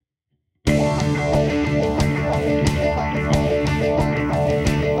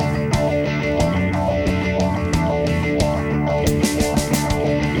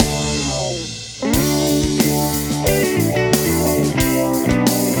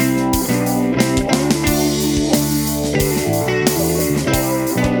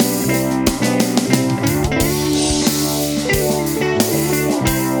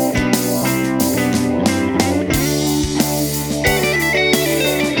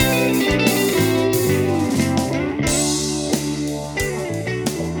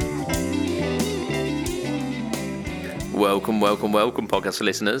Welcome, podcast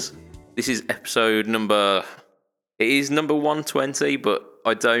listeners. This is episode number 120, but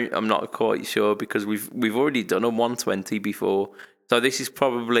I'm not quite sure because we've already done a 120 before. So this is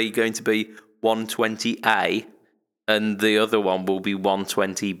probably going to be 120A, and the other one will be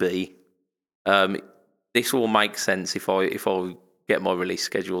 120B. This will make sense if I get my release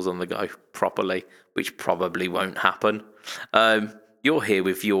schedules on the go properly, which probably won't happen. You're here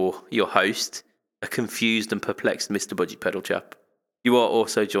with your host, a confused and perplexed Mr. Budget Pedal Chap. You are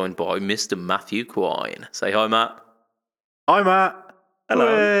also joined by Mr. Matthew Quine. Say hi, Matt. Hi, Matt.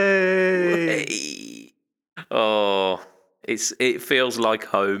 Hello. Hey. Oh, it feels like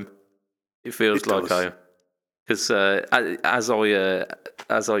home. It feels like home because as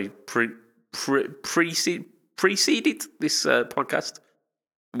I preceded this podcast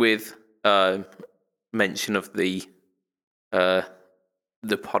with mention of the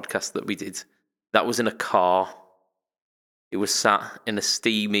podcast that we did. That was in a car. It was sat in a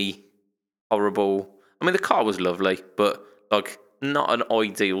steamy, horrible... I mean, the car was lovely, but not an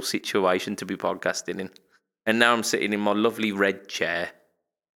ideal situation to be podcasting in. And now I'm sitting in my lovely red chair.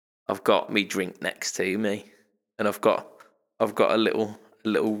 I've got me drink next to me, and I've got a little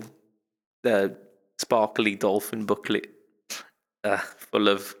sparkly dolphin booklet full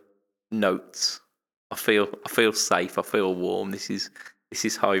of notes. I feel safe. I feel warm. This is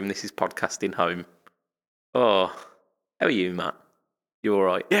home. This is podcasting home. Oh, how are you, Matt? You all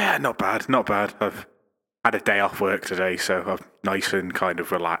right? Yeah, not bad. I've had a day off work today, so I'm nice and kind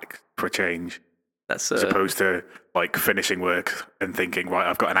of relaxed for a change. That's as opposed to finishing work and thinking, right,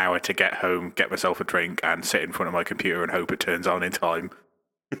 I've got an hour to get home, get myself a drink, and sit in front of my computer and hope it turns on in time.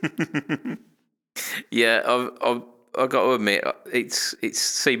 Yeah, I've got to admit, it's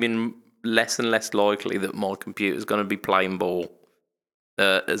seeming less and less likely that my computer's going to be playing ball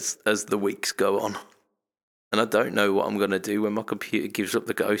as the weeks go on, and I don't know what I'm going to do when my computer gives up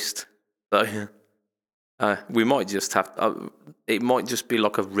the ghost. So we might just have it might just be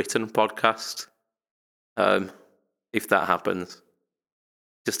like a written podcast. If that happens,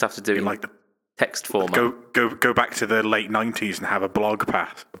 just have to do it like the text format. Go back to the late 90s and have a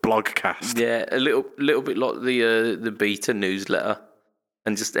blogcast. Yeah, a little bit like the beta newsletter,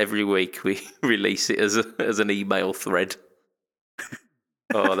 and just every week we release it as an email thread.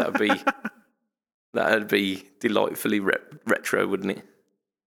 Oh, that'd be delightfully retro, wouldn't it?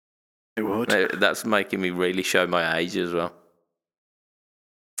 It would. That's making me really show my age as well.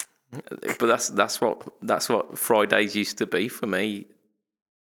 But that's what Fridays used to be for me.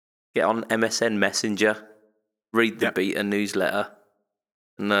 Get on MSN Messenger, read the beta newsletter,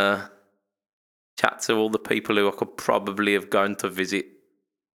 and chat to all the people who I could probably have gone to visit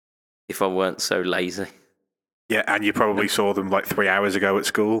if I weren't so lazy. Yeah, and you probably saw them 3 hours ago at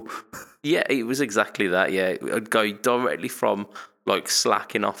school. Yeah, it was exactly that. Yeah, I'd go directly from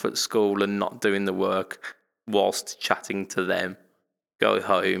slacking off at school and not doing the work whilst chatting to them, go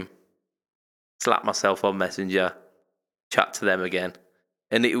home, slap myself on Messenger, chat to them again,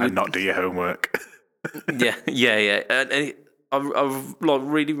 and not do your homework. yeah, and I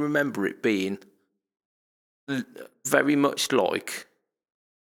really remember it being very much like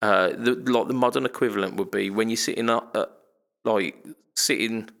the modern equivalent would be when you're sitting about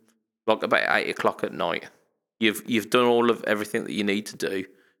 8:00 at night. You've done all of everything that you need to do.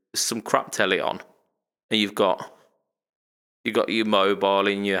 There's some crap telly on, and you've got your mobile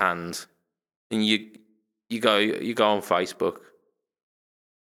in your hand, and you go on Facebook.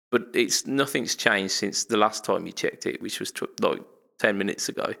 But nothing's changed since the last time you checked it, which was 10 minutes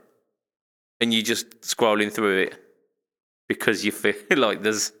ago. And you're just scrolling through it because you feel like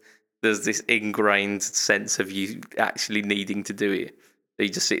there's this ingrained sense of you actually needing to do it. So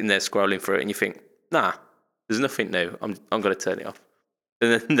you're just sitting there scrolling through it, and you think, nah, there's nothing new. I'm going to turn it off.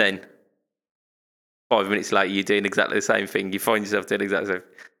 And then 5 minutes later, you're doing exactly the same thing. You find yourself doing exactly the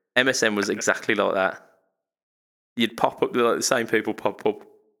same. MSN was exactly like that. You'd pop up, the same people pop up.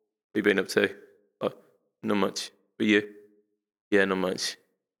 What you been up to? Oh, not much. For you? Yeah, not much.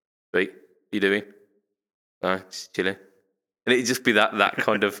 Sweet. You doing? Oh, just chilling. And it'd just be that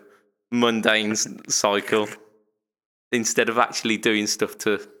kind of mundane cycle. Instead of actually doing stuff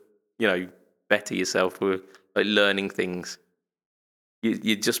to, better yourself or learning things.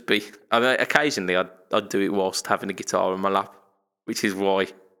 You'd just be... I mean, occasionally I'd do it whilst having a guitar on my lap, which is why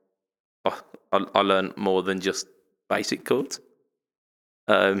I learned more than just basic chords.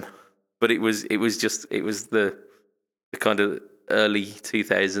 But it was the kind of early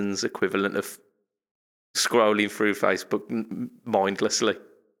 2000s equivalent of scrolling through Facebook mindlessly.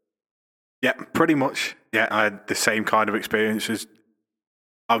 Yeah, pretty much. Yeah, I had the same kind of experiences.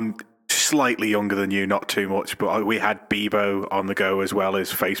 I'm slightly younger than you, not too much, but we had Bebo on the go as well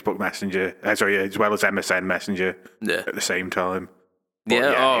as Facebook Messenger, as well as MSN Messenger at the same time.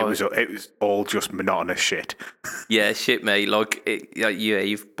 But it was all just monotonous shit. Yeah, shit, mate. Like,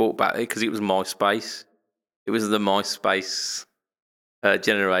 you've brought back because it was MySpace. It was the MySpace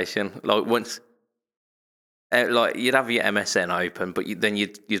generation. Like once, like you'd have your MSN open, but then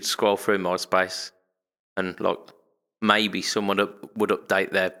you'd scroll through MySpace, and like maybe someone would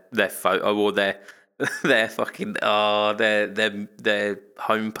update their photo or their fucking their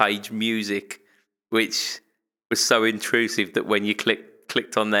homepage music, which was so intrusive that when you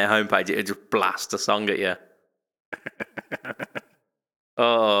clicked on their homepage, it would just blast a song at you.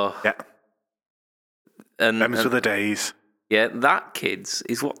 Oh yeah. And those were the days. Yeah, that, kids,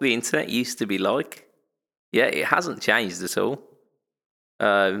 is what the internet used to be like. Yeah, it hasn't changed at all.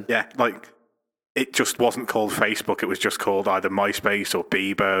 Like, it just wasn't called Facebook. It was just called either MySpace or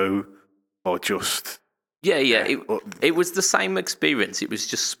Bebo or just... Yeah. It was the same experience. It was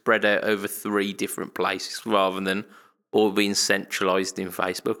just spread out over 3 different places rather than all being centralised in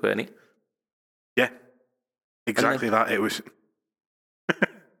Facebook, wasn't it? Yeah, exactly that. It was...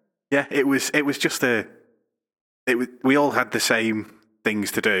 yeah, it was just a... we all had the same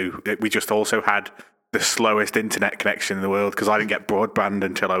things to do. We just also had the slowest internet connection in the world because I didn't get broadband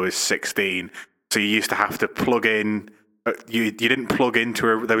until I was 16. So you used to have to plug in. You didn't plug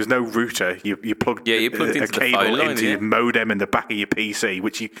into there was no router. You plugged into a cable into your modem in the back of your PC,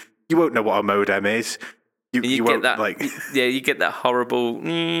 which you won't know what a modem is. You won't get that, you get that horrible.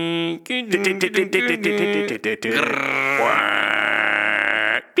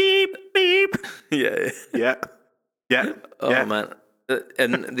 Beep beep. Yeah. Oh man.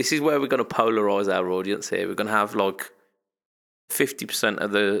 And this is where we're going to polarise our audience here. We're going to have like 50%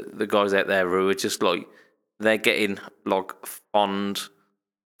 of the guys out there who are just like, they're getting like fond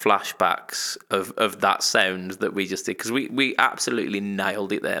flashbacks of that sound that we just did. Because we absolutely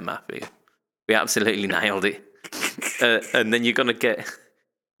nailed it there, Matthew. We absolutely nailed it. And then you're going to get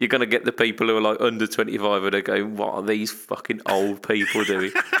the people who are like under 25 and they're going, what are these fucking old people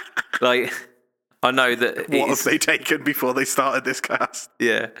doing? Like... I know that. What have they taken before they started this cast?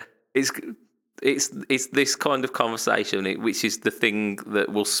 Yeah, it's this kind of conversation, which is the thing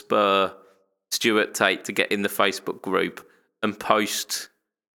that will spur Stuart Tate to get in the Facebook group and post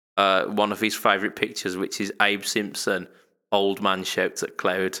one of his favourite pictures, which is Abe Simpson, old man shouts at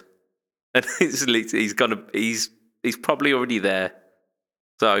cloud, and he's probably already there.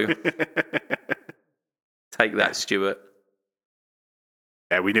 So take that, Stuart.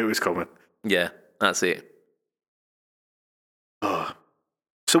 Yeah, we knew it was coming. Yeah. That's it. Oh.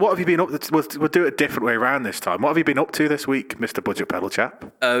 So what have you been up to? We'll do it a different way around this time. What have you been up to this week, Mr. Budget Pedal Chap?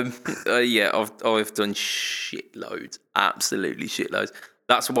 Yeah, I've done shitloads. Absolutely shitloads.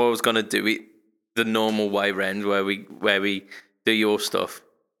 That's why I was going to do it the normal way round where we do your stuff.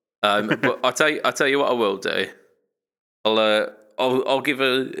 But I'll tell you what I will do. I'll give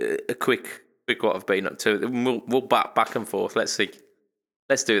a quick what I've been up to. We'll back and forth. Let's see.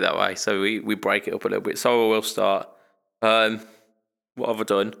 Let's do it that way. So we break it up a little bit. So we'll start. What have I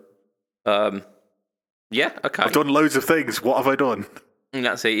done? Yeah, okay. I've done loads of things. What have I done? And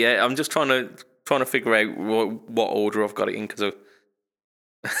that's it. Yeah, I'm just trying to figure out what order I've got it in because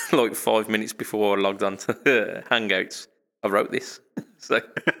like 5 minutes before I logged on to Hangouts, I wrote this. So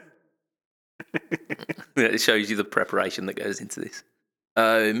it shows you the preparation that goes into this.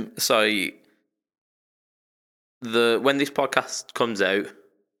 So when this podcast comes out,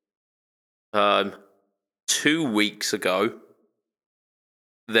 2 weeks ago,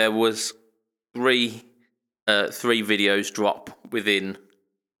 there was three videos drop within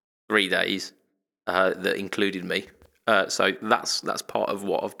 3 days that included me. So that's part of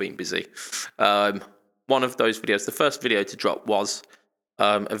what I've been busy. One of those videos, the first video to drop was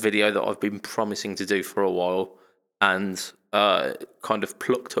a video that I've been promising to do for a while, and kind of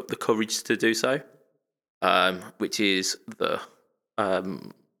plucked up the courage to do so. Which is the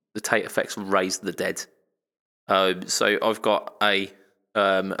Tate Effects Raise the Dead. So I've got a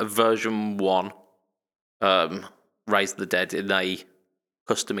version 1 Raise the Dead in a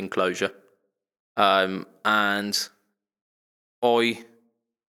custom enclosure, and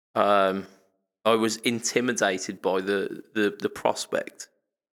I was intimidated by the prospect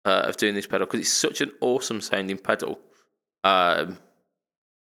of doing this pedal because it's such an awesome sounding pedal, but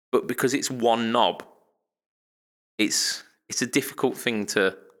because it's one knob, it's a difficult thing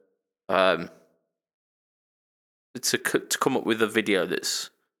to come up with a video that's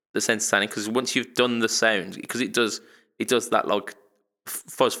entertaining, because once you've done the sound, because it does that like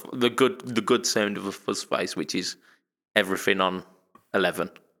fuzz, the good sound of a fuzz face, which is everything on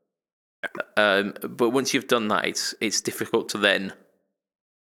 11. But once you've done that, it's difficult to then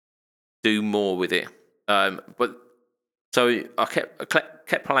do more with it. But so I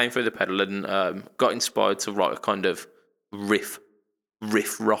kept playing through the pedal and got inspired to write a kind of riff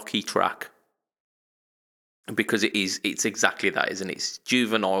rocky track, because it's exactly that, isn't it? It's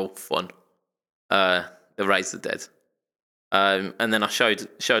juvenile fun. The Raise the Dead. And then I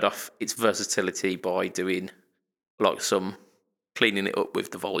showed off its versatility by doing like some cleaning it up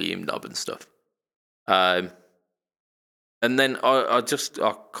with the volume knob and stuff. And then I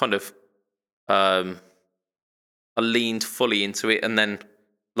leaned fully into it, and then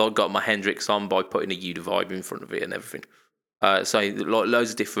like got my Hendrix on by putting a Univibe in front of it and everything. So like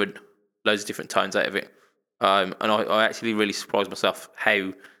loads of different tones out of it. And I actually really surprised myself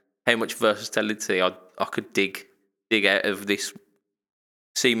how much versatility I could dig out of this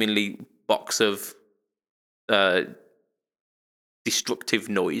seemingly box of destructive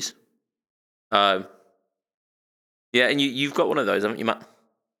noise. Yeah, and you've got one of those, haven't you, Matt?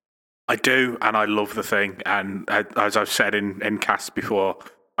 I do, and I love the thing. And as I've said in casts before,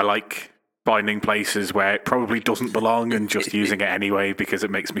 I like finding places where it probably doesn't belong and just using it anyway because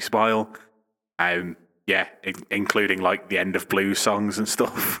it makes me smile. Yeah, including like the end of blues songs and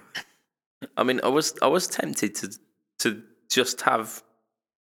stuff. I mean, I was tempted to just have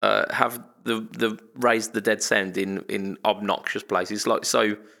the Raise the Dead sound in obnoxious places, like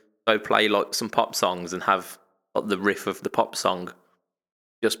so play like some pop songs and have like, the riff of the pop song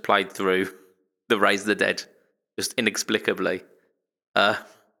just played through the Raise the Dead, just inexplicably. But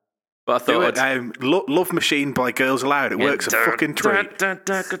I thought Love Machine by Girls Aloud. It works a fucking treat.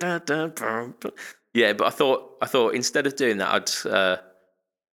 Yeah, but I thought instead of doing that,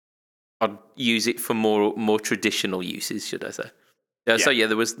 I'd use it for more traditional uses, should I say? Yeah. So yeah,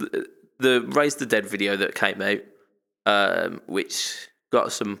 there was the Raise the Dead video that came out, which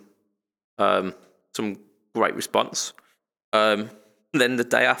got some great response. Then the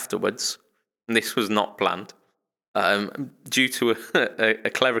day afterwards, and this was not planned, due to a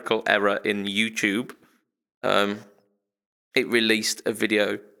clerical error in YouTube, it released a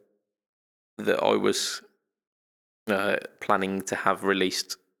video that I was planning to have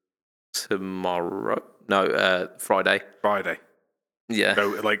released tomorrow. No, Friday. Friday. Yeah. So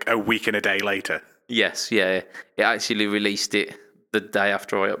like a week and a day later. Yes, yeah. It actually released it the day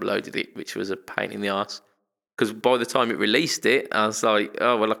after I uploaded it, which was a pain in the arse. Because by the time it released it, I was like,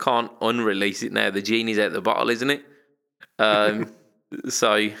 oh, well, I can't unrelease it now. The genie's out the bottle, isn't it?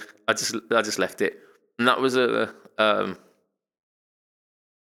 So I just left it. And that was a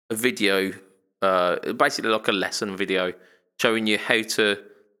video, basically like a lesson video, showing you how to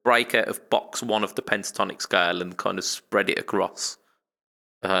break out of box 1 of the pentatonic scale and kind of spread it across.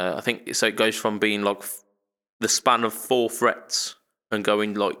 I think so. It goes from being like the span of 4 frets and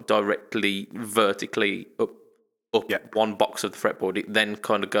going like directly vertically up one box of the fretboard. It then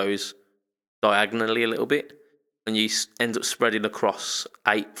kind of goes diagonally a little bit, and you end up spreading across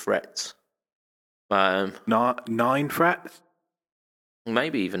 8 frets. 9 frets?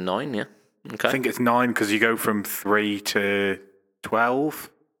 Maybe even 9. Yeah. Okay. I think it's 9 because you go from 3 to 12,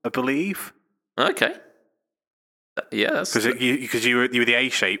 I believe. Okay. Yeah, because you were the A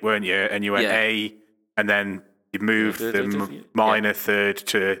shape, weren't you? And you went A, and then you moved the minor third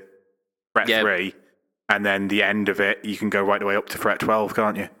to fret 3, and then the end of it you can go right the way up to fret 12,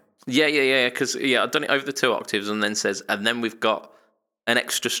 can't you? Yeah. Because I've done it over the 2 octaves, and then we've got an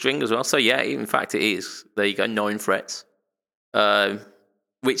extra string as well. So yeah, in fact, it is. There you go, 9 frets.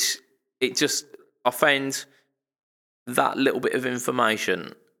 Which I found that little bit of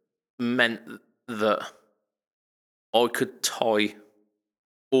information meant that I could tie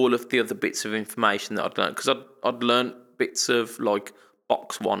all of the other bits of information that I'd learned, because I'd learned bits of like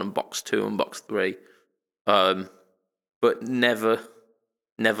box 1 and box 2 and box 3, but never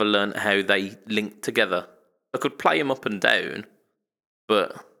learned how they link together. I could play them up and down,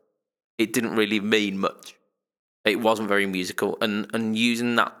 but it didn't really mean much. It wasn't very musical, and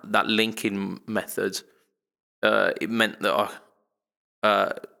using that linking method, it meant that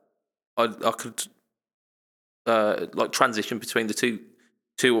I could like transition between the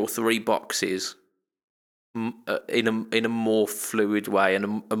two or 3 boxes in a more fluid way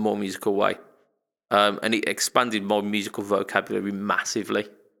and a more musical way, and it expanded my musical vocabulary massively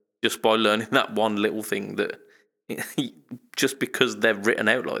just by learning that one little thing. That just because they're written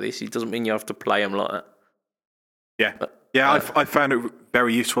out like this, it doesn't mean you have to play them like that. Yeah, I found it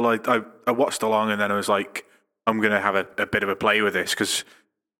very useful. I watched along, and then I was like, I'm going to have a bit of a play with this, because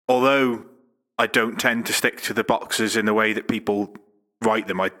although I don't tend to stick to the boxes in the way that people write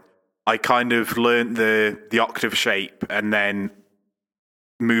them, I kind of learned the octave shape and then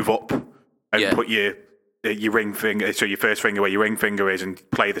move up and put your ring finger, so your first finger where your ring finger is, and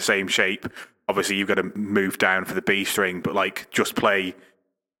play the same shape. Obviously, you've got to move down for the B string, but like just play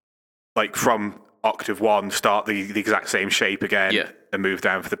like from octave 1, start the exact same shape again, and move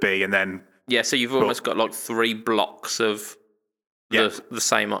down for the B, and then so you've almost got like 3 blocks of the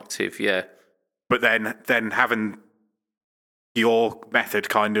same octave, But then having your method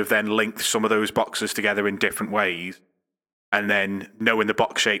kind of then link some of those boxes together in different ways, and then knowing the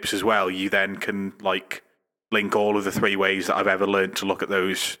box shapes as well, you then can like link all of the 3 ways that I've ever learned to look at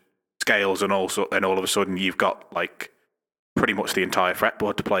those scales, and also and all of a sudden you've got like pretty much the entire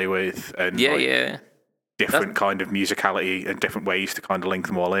fretboard to play with, and different kind of musicality and different ways to kind of link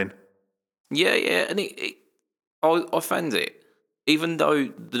them all in. And I found it, even though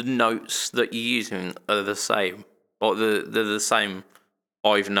the notes that you're using are the same, or they're the same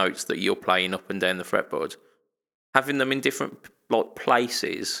 5 notes that you're playing up and down the fretboard, having them in different like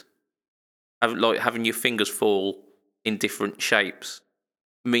places, having your fingers fall in different shapes,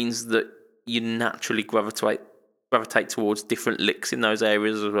 means that you naturally gravitate towards different licks in those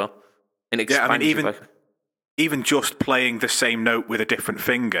areas as well. And even just playing the same note with a different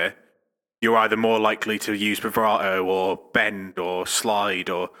finger, you're either more likely to use vibrato or bend or slide,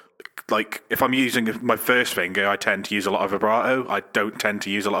 or like if I'm using my first finger, I tend to use a lot of vibrato. I don't tend to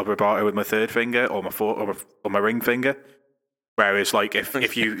use a lot of vibrato with my third finger or my ring finger. Whereas like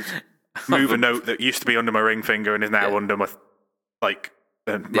if you move a note that used to be under my ring finger and is now under my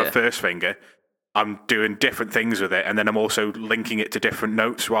my first finger, I'm doing different things with it, and then I'm also linking it to different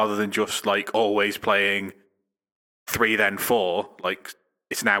notes rather than just like always playing 3 then 4. Like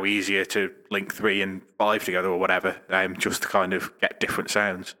it's now easier to link 3 and 5 together or whatever, just to kind of get different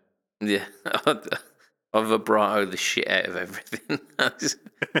sounds. Yeah, I vibrato the shit out of everything.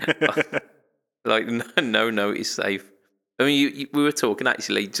 Like no note is safe. I mean, we were talking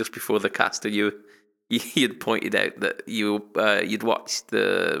actually just before the cast, and you'd pointed out that you'd watched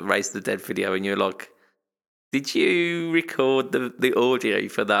the Raise the Dead video, and you're like, did you record the audio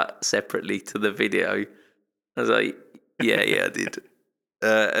for that separately to the video? I was like, yeah, I did.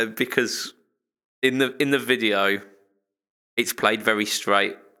 Because in the video, it's played very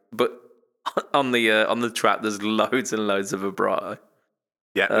straight, but on the track there's loads and loads of vibrato.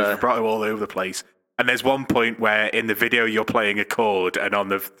 Yeah, there's vibrato all over the place. And there's one point where in the video you're playing a chord, and on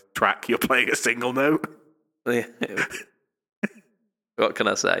the track you're playing a single note. Yeah. What can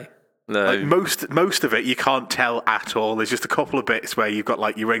I say? No. Like most of it you can't tell at all. There's just a couple of bits where you've got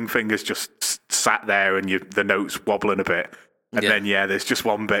like your ring fingers just sat there and the notes wobbling a bit. And then there's just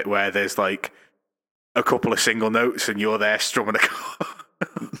one bit where there's like a couple of single notes and you're there strumming a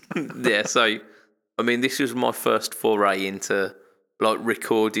chord. So I mean, this was my first foray into like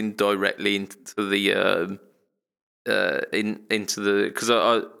recording directly into the because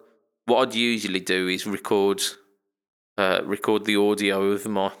what I'd usually do is record the audio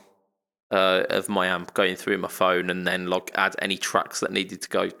of my amp going through my phone, and then like add any tracks that needed to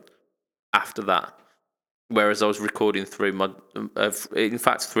go after that. Whereas I was recording through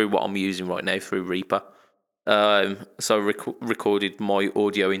through what I'm using right now, through Reaper. So I recorded my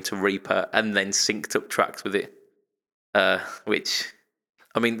audio into Reaper and then synced up tracks with it. Which,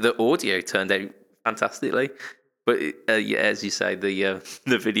 I mean, the audio turned out fantastically, but as you say, the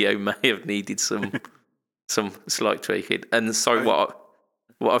video may have needed some slight tweaking. And so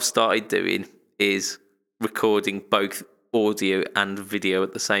what I've started doing is recording both audio and video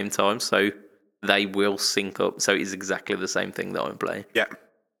at the same time, so they will sync up. So it's exactly the same thing that I'm playing. Yeah.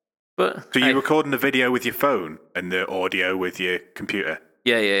 But so you're recording the video with your phone and the audio with your computer?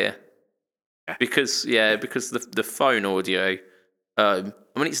 Yeah. Because the phone audio, I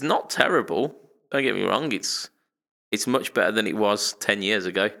mean, it's not terrible. Don't get me wrong. It's much better than it was 10 years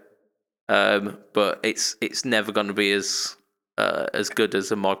ago. But it's never going to be as good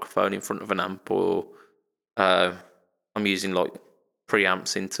as a microphone in front of an amp, or I'm using like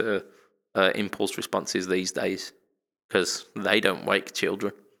preamps into impulse responses these days because they don't wake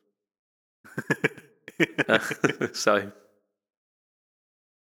children. So.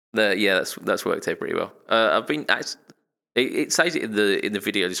 That's worked out pretty well. I've been it says it in the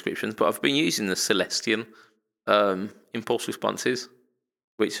video descriptions, but I've been using the Celestion impulse responses,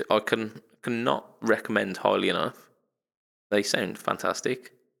 which I cannot recommend highly enough. They sound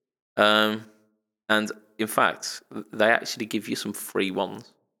fantastic, and in fact, they actually give you some free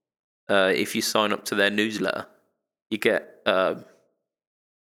ones. If you sign up to their newsletter, you get I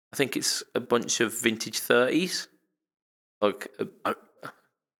think it's a bunch of vintage 30s, like.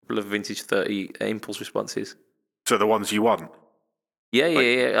 Of vintage 30 impulse responses. So the ones you want?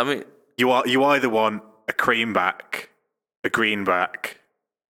 Yeah. I mean, you either want a cream back, a green back,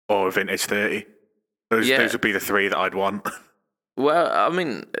 or a vintage 30. Those would be the three that I'd want. Well, I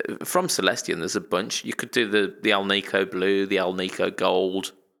mean, from Celestion, there's a bunch. You could do the Alnico Blue, the Alnico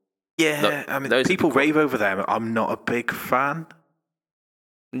Gold. Yeah, I mean, people rave over them. I'm not a big fan.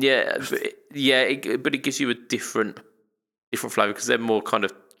 Yeah, but it gives you a different flavour because they're more kind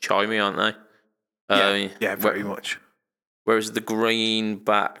of chimey, aren't they? Yeah, very much. Whereas the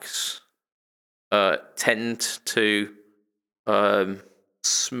greenbacks tend to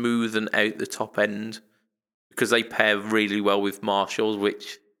smoothen out the top end because they pair really well with Marshalls,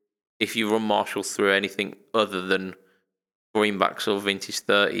 which if you run Marshalls through anything other than greenbacks or vintage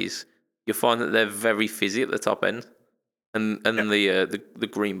 30s, you'll find that they're very fizzy at the top end, and the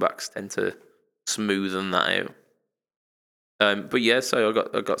greenbacks tend to smoothen that out. But yeah, so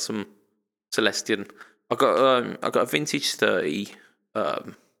I got some Celestion. I got a vintage 30,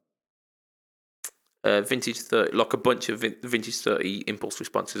 vintage 30, like a bunch of vintage 30 impulse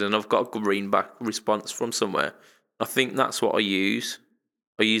responses, and I've got a greenback response from somewhere. I think that's what I use.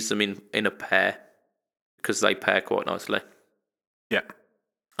 I use them in a pair because they pair quite nicely. Yeah.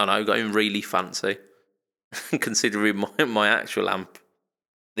 I know, going really fancy, considering my actual amp.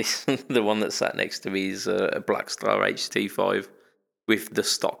 The one that sat next to me is a Blackstar HT5 with the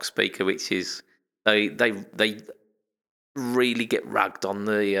stock speaker, which is they really get ragged on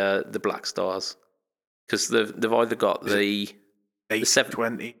the Blackstars because they've either got the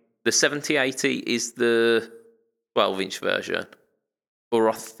 820. The 7080 is the 12-inch version, or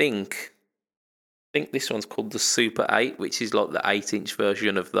I think this one's called the Super 8, which is like the 8-inch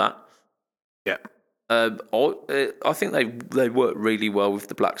version of that. Yeah. I think they work really well with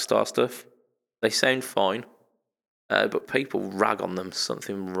the Blackstar stuff. They sound fine, but people rag on them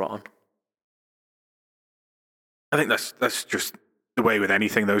something rotten. I think that's just the way with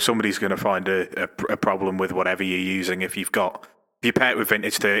anything, though. Somebody's going to find a problem with whatever you're using. If you pair it with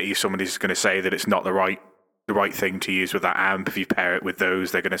vintage 30, somebody's going to say that it's not the right thing to use with that amp. If you pair it with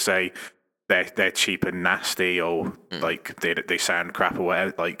those, they're going to say they're cheap and nasty, or like they sound crap or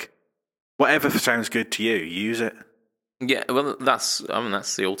whatever. Like whatever sounds good to you, use it. Yeah, well, that's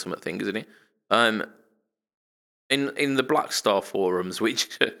the ultimate thing, isn't it? In the Blackstar forums,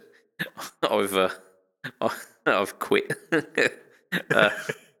 which I've quit, but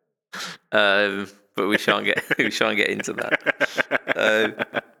we shan't get into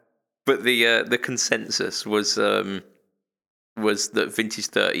that. But the consensus was that vintage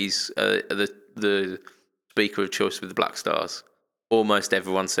 30s are the speaker of choice with the Blackstars. Almost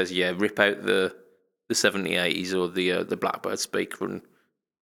everyone says, yeah, rip out the 7080s or the Blackbird speaker and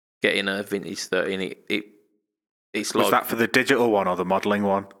get in a vintage 30. And it's was that for the digital one or the modelling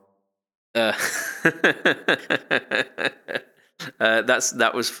one? That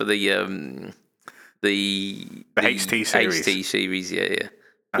was for the HT series. HT series, yeah.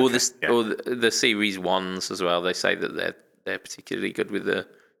 Okay, or the series ones as well. They say that they're particularly good with the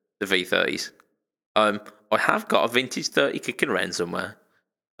V30s. I have got a vintage 30 kicking around somewhere,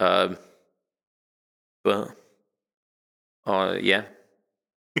 but yeah,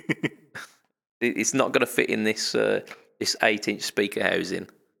 it's not going to fit in this 8-inch speaker housing.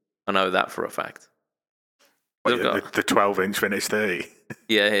 I know that for a fact. The 12-inch vintage 30.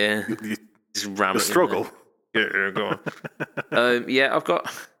 Yeah. Just ram the struggle. Yeah, go on. Yeah, I've got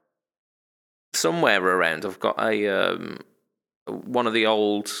somewhere around. I've got a one of the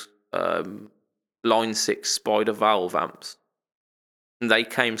old Line 6 Spider Valve amps, and they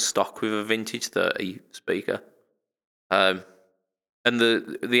came stock with a vintage 30 speaker. And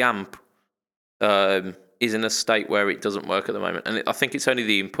the amp is in a state where it doesn't work at the moment, and I think it's only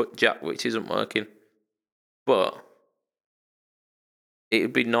the input jack which isn't working. But it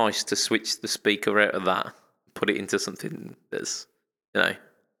would be nice to switch the speaker out of that, put it into something that's,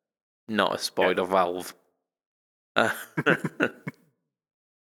 not a Spider Valve.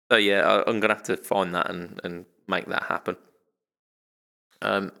 So yeah, I'm gonna have to find that and make that happen.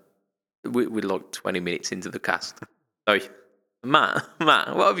 We're like 20 minutes into the cast. So Matt,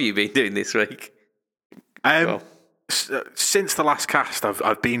 what have you been doing this week? Since the last cast,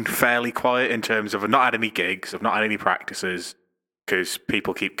 I've been fairly quiet in terms of I've not had any gigs, I've not had any practices because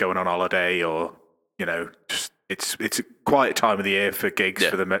people keep going on holiday, or just it's a quiet time of the year for gigs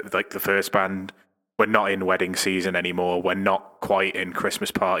for the first band. We're not in wedding season anymore. We're not quite in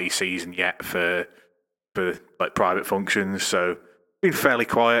Christmas party season yet for like private functions. So been fairly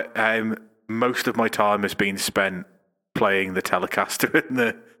quiet. Most of my time has been spent playing the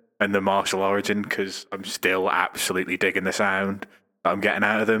Telecaster and the Marshall Origin because I'm still absolutely digging the sound that I'm getting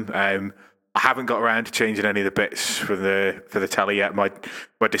out of them. I haven't got around to changing any of the bits for the Tele yet. My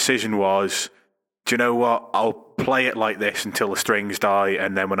decision was do you know what? I'll play it like this until the strings die,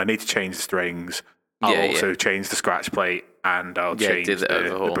 and then when I need to change the strings, I'll also change the scratch plate and I'll change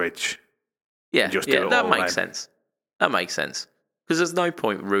the bridge. Yeah, just do it that all makes then. sense. That makes sense. Because there's no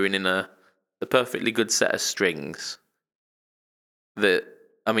point ruining a perfectly good set of strings. That,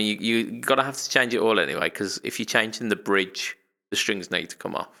 I mean, you gotta have to change it all anyway. Because if you're changing the bridge, the strings need to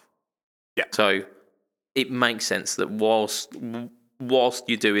come off. Yeah. So it makes sense that whilst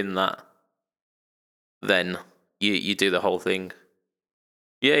you're doing that, then you do the whole thing.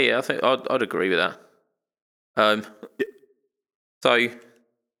 Yeah, I think I'd agree with that. So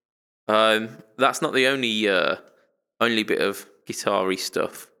that's not the only bit of guitar-y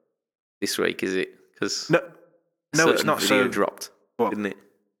stuff this week, is it? Because no, it's not. Video so dropped, what? didn't it?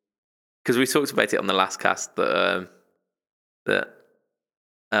 Because we talked about it on the last cast that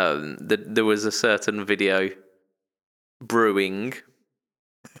there was a certain video brewing.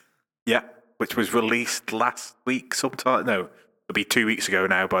 Yeah, which was released last week sometime. No, it'll be 2 weeks ago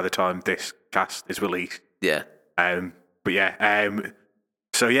now by the time this cast is released. Yeah. But yeah.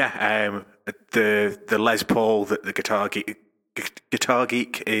 So yeah. The Les Paul that the Guitar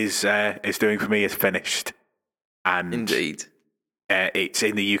Geek is doing for me is finished. And indeed. It's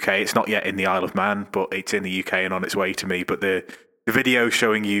in the UK. It's not yet in the Isle of Man, but it's in the UK and on its way to me. But the video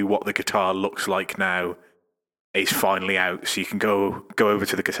showing you what the guitar looks like now is finally out, so you can go over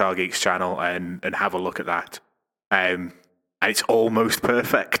to the Guitar Geeks channel and have a look at that. And it's almost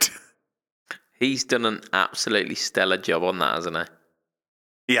perfect. He's done an absolutely stellar job on that, hasn't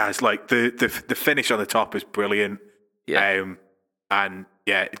he? Yeah, it's like the finish on the top is brilliant. Yeah. And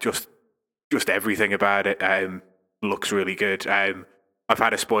yeah, just everything about it looks really good. I've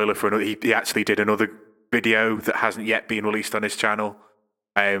had a spoiler for another. He actually did another video that hasn't yet been released on his channel.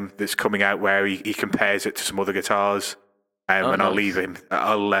 That's coming out where he compares it to some other guitars. And nice. I'll leave him.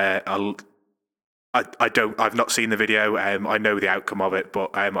 I've not seen the video. I know the outcome of it, but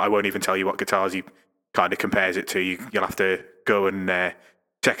I won't even tell you what guitars he kind of compares it to. You'll have to go and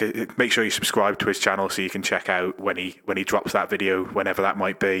check it. Make sure you subscribe to his channel so you can check out when he drops that video, whenever that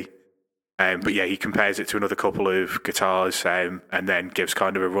might be. But yeah, he compares it to another couple of guitars, and then gives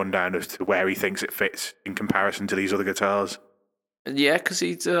kind of a rundown as to where he thinks it fits in comparison to these other guitars. Yeah, because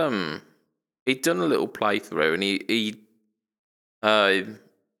he'd done a little playthrough, and he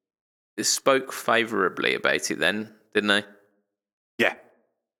spoke favourably about it then, didn't he? Yeah.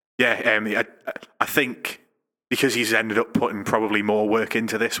 I think because he's ended up putting probably more work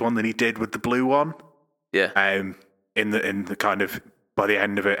into this one than he did with the blue one. Yeah. In the kind of by the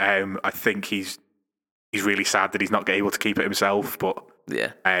end of it, I think he's really sad that he's not able to keep it himself. But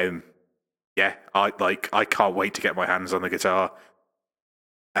yeah. Yeah, I can't wait to get my hands on the guitar.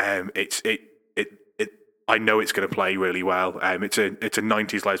 I know it's going to play really well. It's a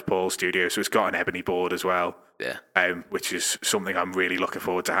 90s Les Paul Studio, so it's got an ebony board as well. Yeah. Which is something I'm really looking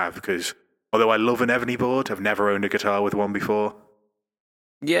forward to have, because although I love an ebony board, I've never owned a guitar with one before.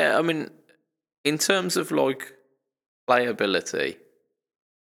 Yeah, I mean, in terms of like playability,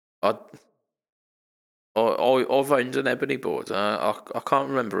 I've owned an ebony board. I can't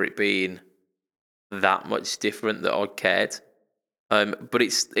remember it being that much different that I cared. But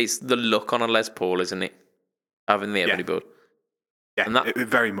it's the look on a Les Paul, isn't it? Having the ebony board. Yeah, and it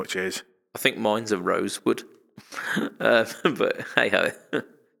very much is. I think mine's a rosewood. But hey ho.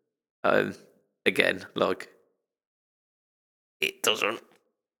 Again, like it doesn't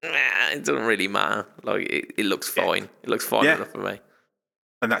really matter. Like it looks fine. It looks fine enough for me.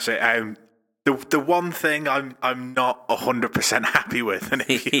 And that's it. The one thing I'm not 100% happy with, and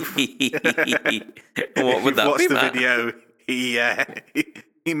if what would that be, the video,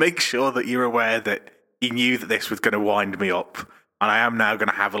 he makes sure that you're aware that he knew that this was going to wind me up, and I am now going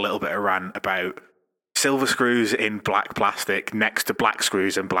to have a little bit of rant about silver screws in black plastic next to black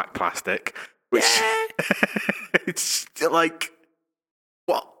screws in black plastic, which it's like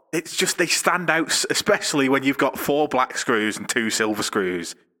what? It's just they stand out, especially when you've got 4 black screws and 2 silver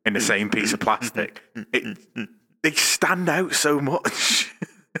screws in the same piece of plastic. They stand out so much.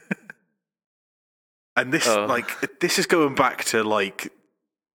 And this, this is going back to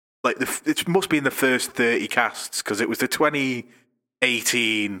it must be in the first 30 casts, because it was the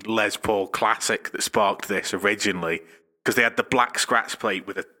 2018 Les Paul Classic that sparked this originally, because they had the black scratch plate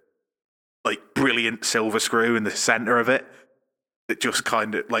with a brilliant silver screw in the center of it. That just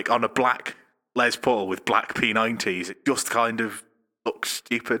kind of on a black Les Paul with black P90s, it just kind of looks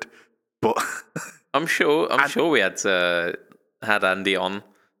stupid. But I'm sure we had Andy on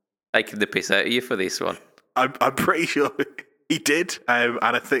taking the piss out of you for this one. I'm pretty sure he did, and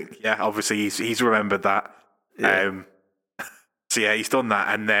I think obviously he's remembered that. Yeah. So yeah, he's done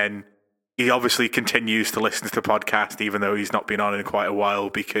that, and then he obviously continues to listen to the podcast even though he's not been on in quite a while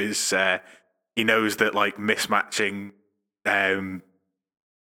because he knows that like mismatching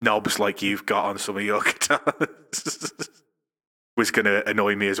knobs like you've got on some of your guitars was going to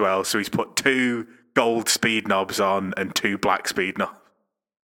annoy me as well. So he's put 2 gold speed knobs on and 2 black speed knobs.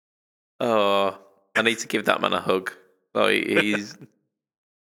 Oh, I need to give that man a hug. Like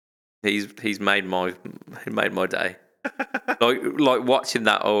he's made my day. like watching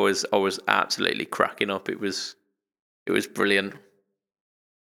that, I was absolutely cracking up. It was brilliant.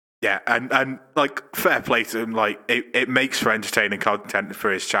 Yeah, and like fair play to him. Like it makes for entertaining content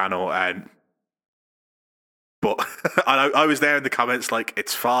for his channel, but I was there in the comments like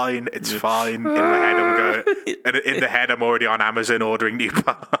it's fine. In my head, I'm going. And in the head, I'm already on Amazon ordering new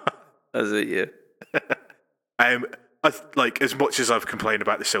parts. That's it, yeah. Like as much as I've complained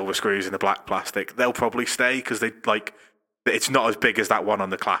about the silver screws and the black plastic, they'll probably stay because they like it's not as big as that one on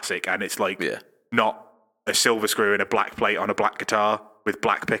the Classic, and it's like not a silver screw and a black plate on a black guitar with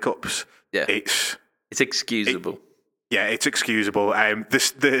black pickups. Yeah, it's excusable. It's excusable. I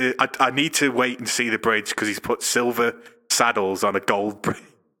need to wait and see the bridge because he's put silver saddles on a gold bridge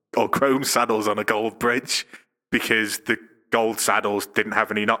or chrome saddles on a gold bridge because the gold saddles didn't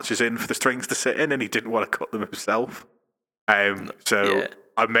have any notches in for the strings to sit in, and he didn't want to cut them himself. I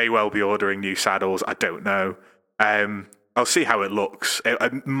may well be ordering new saddles. I don't know. I'll see how it looks.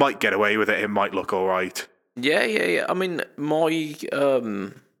 I might get away with it. It might look all right. Yeah. I mean, my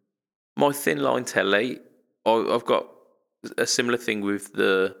thin line telly, I've got a similar thing with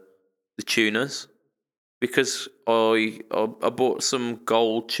the tuners because I bought some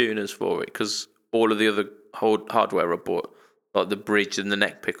gold tuners for it because all of the other hardware I bought, like the bridge and the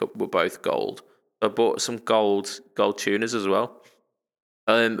neck pickup, were both gold. I bought some gold tuners as well.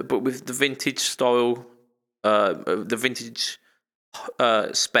 But with the vintage style, the vintage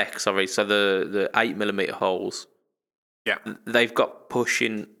spec, sorry, so the 8mm holes. Yeah, they've got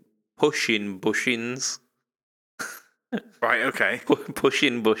pushing bushings. Right. Okay.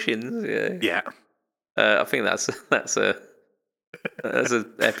 Pushing bushings. Yeah. Yeah. I think that's an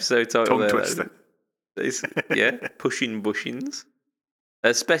episode title. Tongue twister. Pushing bushings.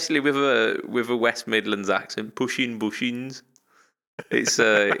 Especially with a West Midlands accent, pushing bushings. It's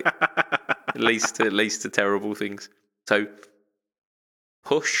leads to terrible things. So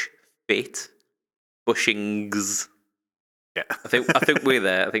push fit bushings. Yeah, I think we're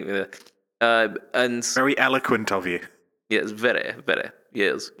there. And very eloquent of you. Yes, very, very.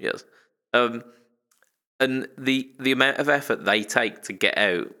 Yes. And the amount of effort they take to get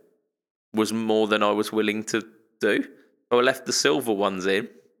out was more than I was willing to do. I left the silver ones in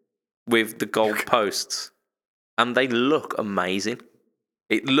with the gold posts, and they look amazing.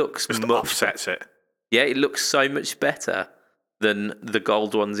 It looks just much offsets it. Yeah, it looks so much better than the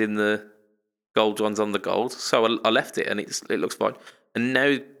gold ones on the gold. So I left it, and it looks fine. And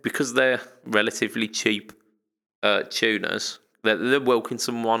now because they're relatively cheap tuners, they're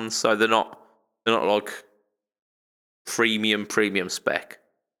Wilkinson ones, so they're not like premium spec.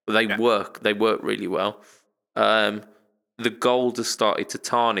 But they work really well. The gold has started to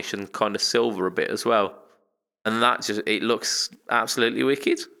tarnish and kind of silver a bit as well. And it looks absolutely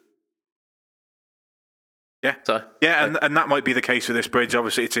wicked. Yeah. And that might be the case with this bridge.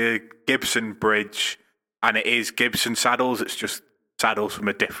 Obviously, it's a Gibson bridge, and it is Gibson saddles. It's just saddles from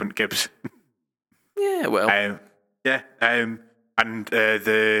a different Gibson. Yeah, well. And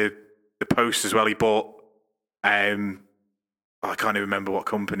the post as well. He bought. I can't even remember what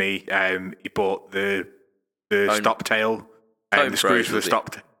company. He bought the stop tail and the screws for the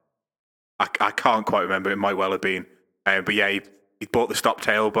stop. I can't quite remember. It might well have been. But yeah, he bought the stop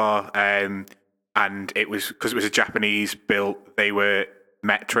tail bar. And it was because it was a Japanese built. They were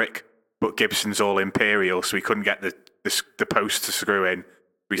metric, but Gibson's all imperial, so he couldn't get the post to screw in.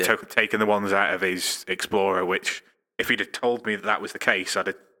 He's taken the ones out of his Explorer. Which, if he'd have told me that was the case, I'd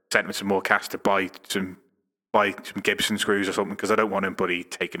have sent him some more cash to buy some Gibson screws or something, because I don't want him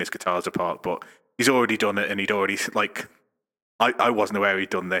taking his guitars apart. But he's already done it, and he'd already I wasn't aware he'd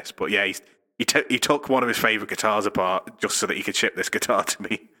done this, but yeah, he took one of his favourite guitars apart just so that he could ship this guitar to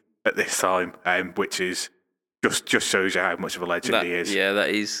me at this time, which is just shows you how much of a legend he is. Yeah,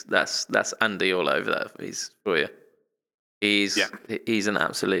 that's Andy all over that. He's for you. He's an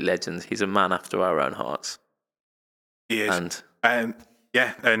absolute legend. He's a man after our own hearts. He is. And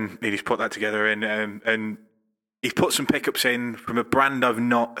he's put that together and he put some pickups in from a brand I've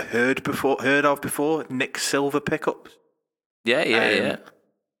not heard of before. Nick Silver pickups. Yeah.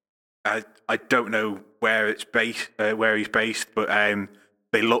 I don't know where it's based, where he's based, but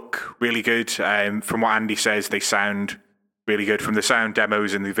they look really good. From what Andy says, they sound really good. From the sound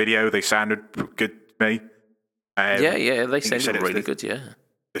demos in the video, they sounded good to me. Yeah, they I think you said sounded it was really good. Yeah,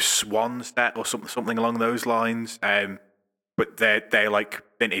 the Swan's Net or something along those lines. But they're like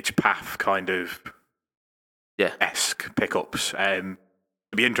vintage Path kind of esque pickups. It'd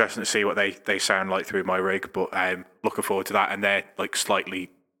be interesting to see what they sound like through my rig, but looking forward to that. And they're like slightly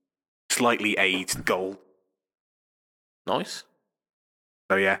aged gold. nice.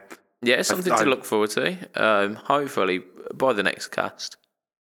 So yeah, something to look forward to. Hopefully by the next cast,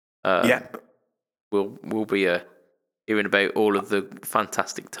 we'll be hearing about all of the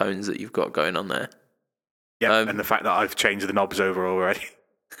fantastic tones that you've got going on there. Yeah, and the fact that I've changed the knobs over already.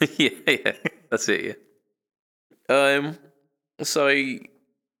 yeah, that's it. Yeah. So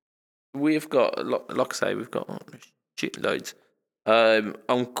we've got, like I say, we've got shitloads.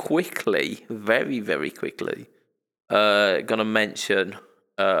 I'm quickly, very, very quickly, gonna mention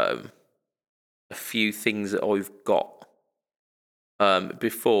a few things that I've got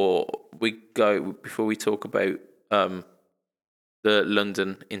before we talk about the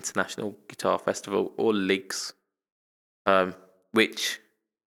London International Guitar Festival, or LIGS, which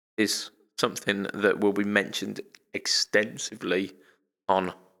is something that will be mentioned extensively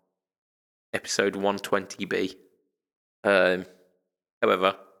on episode 120B.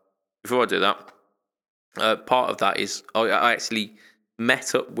 However, before I do that, part of that is I actually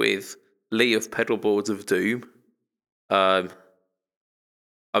met up with Lee of Pedalboards of Doom. I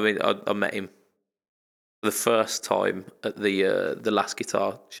met him for the first time at the last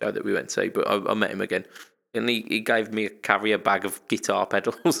guitar show that we went to, but I met him again, and he gave me a carrier bag of guitar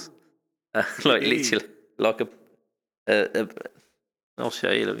pedals, like literally, like a I'll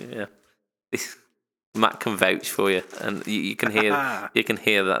show you. Yeah, Matt can vouch for you, and you can hear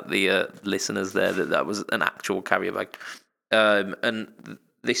that the listeners there that was an actual carrier bag, and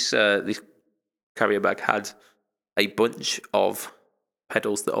this carrier bag had a bunch of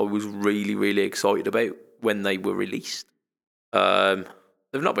pedals that I was really, really excited about when they were released. They've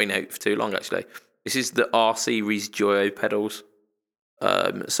not been out for too long, actually. This is the R Series Joyo pedals.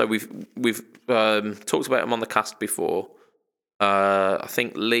 So we've talked about them on the cast before. I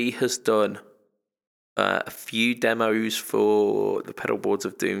think Lee has done a few demos for the Pedalboards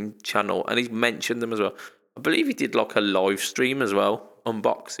of Doom channel, and he's mentioned them as well. I believe he did like a live stream as well,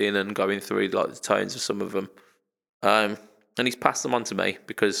 unboxing and going through like the tones of some of them. And he's passed them on to me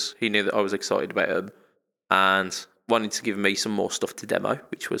because he knew that I was excited about them and wanted to give me some more stuff to demo,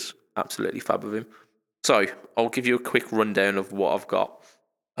 which was absolutely fab of him. So I'll give you a quick rundown of what I've got,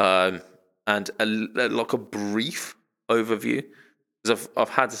 and like a brief overview, because I've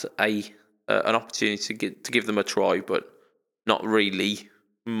had an opportunity to give them a try, but not really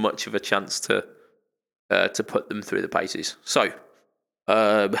much of a chance to put them through the paces. So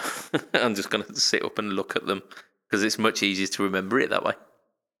I'm just going to sit up and look at them because it's much easier to remember it that way.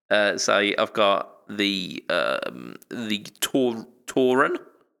 So I've got the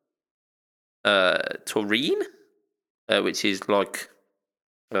Taurine, which is like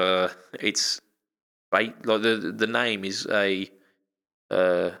it's like the name is a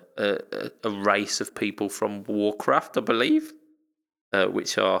race of people from Warcraft, I believe,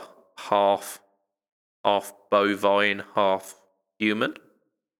 which are half bovine, half human.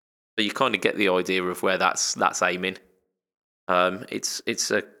 So you kind of get the idea of where that's aiming.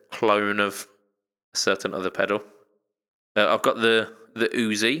 It's a clone of a certain other pedal. I've got the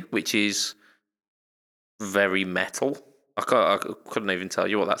Uzi, which is very metal. I couldn't even tell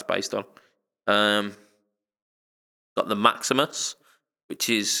you what that's based on. Got the Maximus, which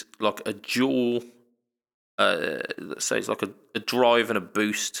is like a dual. Let's say it's like a drive and a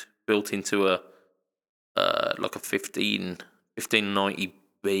boost built into a like a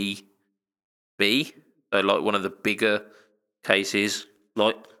 1590B. So like one of the bigger cases,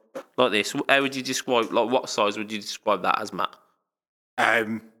 like this. How would you describe, like, what size would you describe that as, Matt?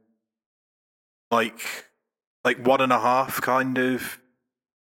 Like 1.5 kind of.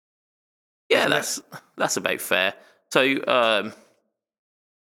 Yeah, that's about fair. So the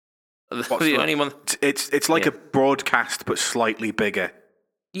only one. It's like a broadcast, but slightly bigger.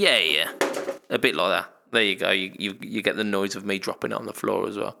 Yeah, a bit like that. There you go. You get the noise of me dropping it on the floor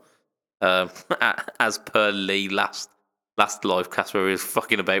as well. As per Lee last live cast where he was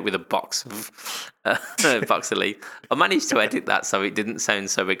fucking about with a box of Lee. I managed to edit that so it didn't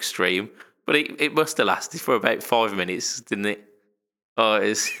sound so extreme, but it must have lasted for about 5 minutes, didn't it? Oh,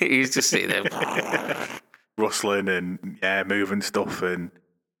 he was just sitting there rustling and moving stuff, and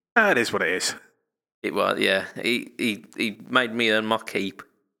it is what it is. It was, yeah. He made me earn my keep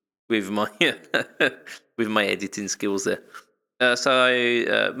with my with my editing skills there.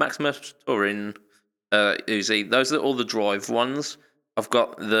 So Maximus Touring Uzi. Those are all the drive ones. I've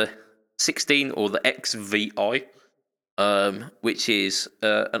got the 16 or the XVI, which is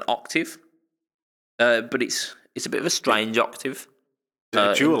an octave, but it's a bit of a strange octave. Is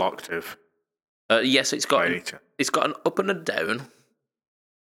it a dual octave? Yes, it's got an up and a down.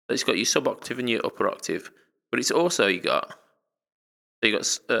 It's got your sub octave and your upper octave, but it's also you got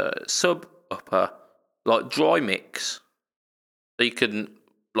sub upper, like dry mix, so you can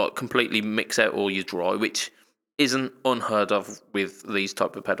like completely mix out all your dry, which isn't unheard of with these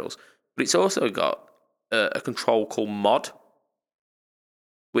type of pedals. But it's also got a control called mod,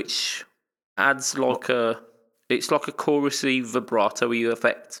 which adds it's like a chorusy vibrato-y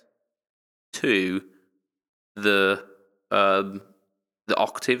effect to the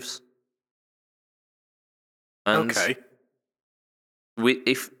octaves. And okay.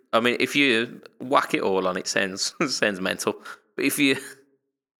 If you whack it all on, it sounds mental. But if you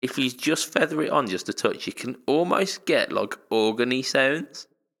just feather it on just a touch, you can almost get like organy sounds.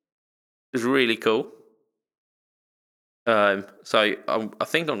 It's really cool. So I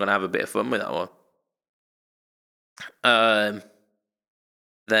think I'm gonna have a bit of fun with that one.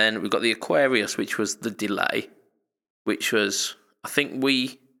 Then we've got the Aquarius, which was the delay, which was, I think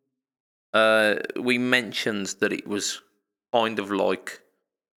we mentioned that it was kind of like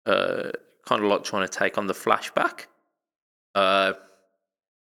trying to take on the flashback. So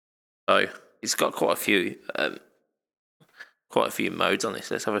it's got quite a few modes on this.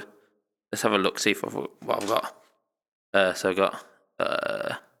 Let's have a look, see if what I've got. So I've got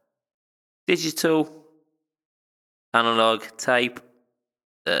digital, analog, tape,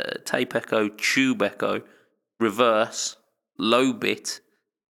 tape echo, tube echo, reverse, low bit,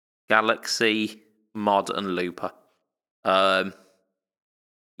 Galaxy, mod, and looper.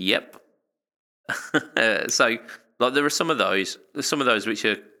 Yep. So like there are some of those. There's some of those which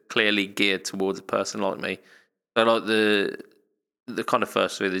are clearly geared towards a person like me. So like the kind of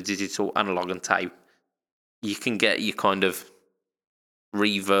first three, the digital, analog, and tape, you can get your kind of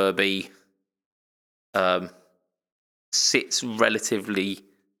reverby, sits relatively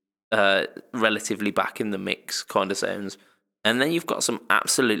back in the mix kind of sounds, and then you've got some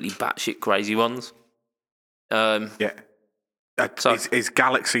absolutely batshit crazy ones. Yeah. Is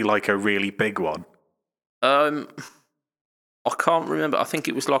Galaxy like a really big one? I can't remember. I think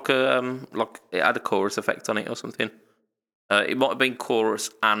it was like it had a chorus effect on it or something. It might have been chorus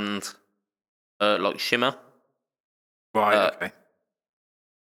and like shimmer. Right.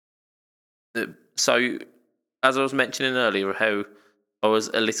 Okay. So, as I was mentioning earlier, how I was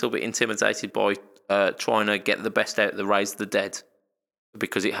a little bit intimidated by trying to get the best out of the Raise the Dead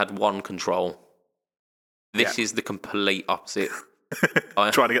because it had one control. This is the complete opposite.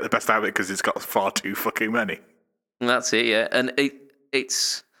 Trying to get the best out of it because it's got far too fucking many. That's it, yeah. And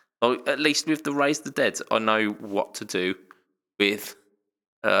it's like, at least with the Raise the Dead, I know what to do with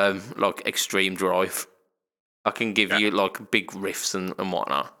like extreme drive. I can give you like big riffs and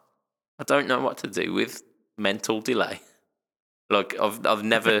whatnot. I don't know what to do with mental delay. Like I've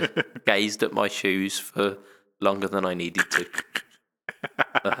never gazed at my shoes for longer than I needed to.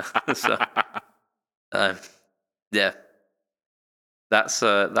 Yeah, that's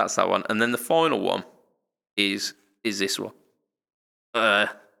that one. And then the final one is this one. The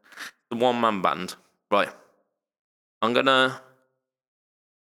one-man band. Right. I'm gonna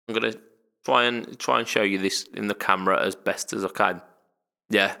try and show you this in the camera as best as I can.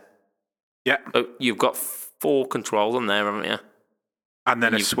 Yeah. Yeah. So you've got 4 controls on there, haven't you? And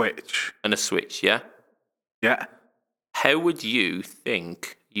then a switch. And a switch, yeah? Yeah. How would you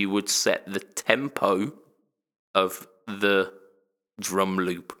think you would set the tempo of the drum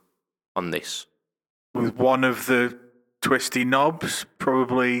loop on this? With one of the twisty knobs,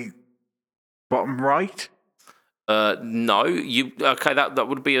 probably bottom right? No. That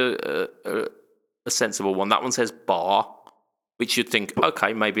would be a sensible one. That one says bar, which you'd think,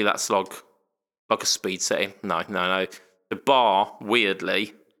 okay, maybe that's like a speed setting. No. The bar,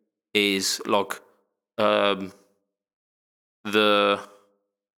 weirdly, is like the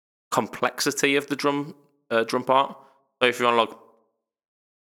complexity of the drum part. So if you're on like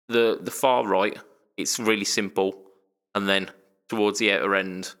the far right, it's really simple, and then towards the outer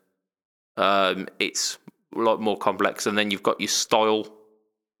end, it's a lot more complex. And then you've got your style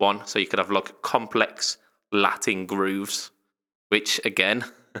one, so you could have like complex Latin grooves, which again.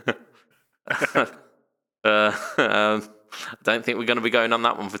 I don't think we're going to be going on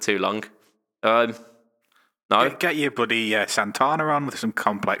that one for too long. No. Get your buddy Santana on with some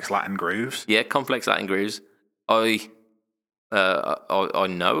complex Latin grooves. Yeah, complex Latin grooves. I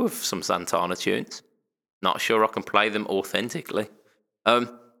know of some Santana tunes. Not sure I can play them authentically.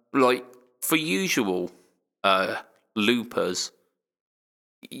 Like for usual loopers,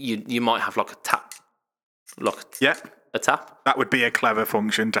 you might have like a tap, Yeah, a tap. that would be a clever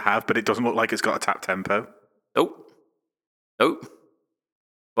function to have, but it doesn't look like it's got a tap tempo. Oh,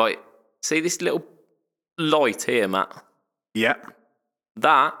 right. See this little light here, Matt? Yeah,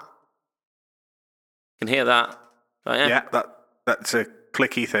 That can hear that. Right, yeah, that's a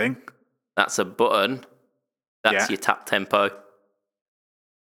clicky thing. That's a button. That's your tap tempo.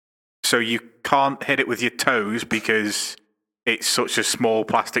 So you can't hit it with your toes because it's such a small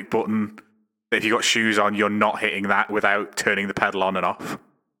plastic button that if you've got shoes on, you're not hitting that without turning the pedal on and off.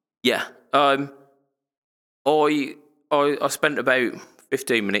 Yeah. I spent about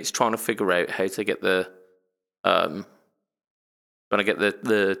 15 minutes trying to figure out how to get the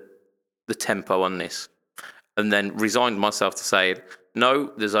tempo on this, and then resigned myself to saying,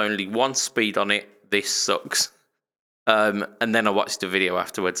 no, there's only one speed on it. This sucks. And then I watched the video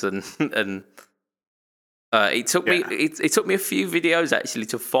afterwards, and it took me it took me a few videos actually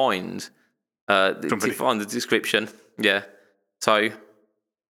to find the description. Yeah, so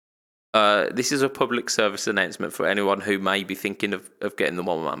this is a public service announcement for anyone who may be thinking of getting the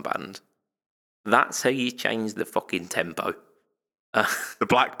one-man band. That's how you change the fucking tempo. The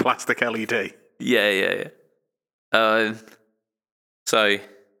black plastic LED. Yeah. So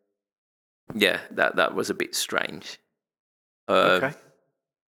yeah, that was a bit strange. Okay.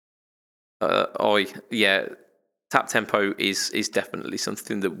 Tap tempo is definitely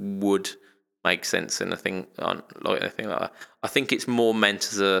something that would make sense in anything like that. I think it's more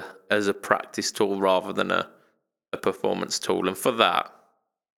meant as a practice tool rather than a performance tool, and for that,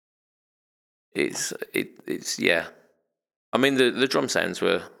 it's yeah. I mean the drum sounds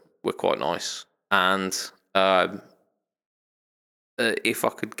were quite nice, and if I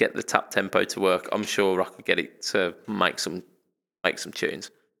could get the tap tempo to work, I'm sure I could get it to make some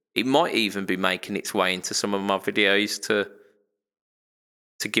tunes. It might even be making its way into some of my videos to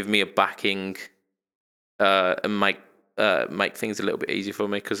give me a backing and make things a little bit easier for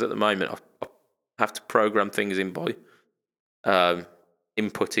me, because at the moment I have to program things in by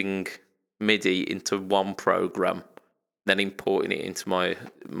inputting MIDI into one program, then importing it into my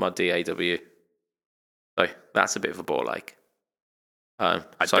DAW. So that's a bit of a ball ache. I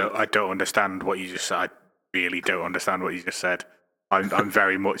don't understand what you just said. I really don't understand what you just said. I'm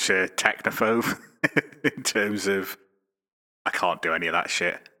very much a technophobe in terms of I can't do any of that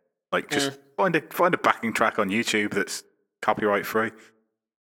shit. Like, just find a backing track on YouTube that's copyright free.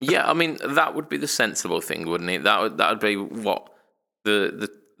 Yeah, I mean that would be the sensible thing, wouldn't it? That would be what the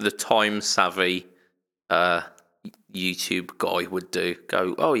time savvy YouTube guy would do.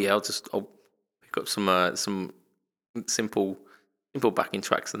 Go, oh yeah, I'll pick up some simple backing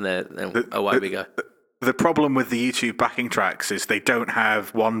tracks, and away we go. The problem with the YouTube backing tracks is they don't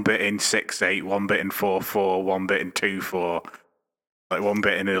have 1 bit in 6/8, 1 bit in 4/4, 1 bit in 2/4, like 1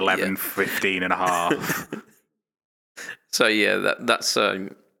 bit in 11/15 and a half. So yeah,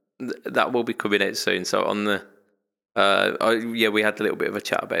 that will be coming out soon. So on the we had a little bit of a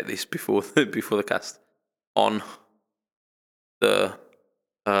chat about this before the cast on the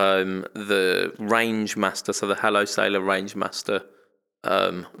Range Master, so the Hello Sailor Range Master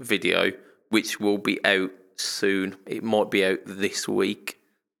video, which will be out soon. It might be out this week.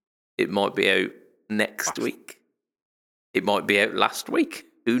 It might be out next week. It might be out last week.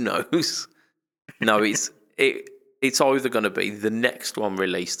 Who knows? No, it's either going to be the next one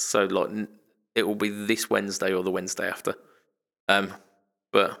released. So like it will be this Wednesday or the Wednesday after.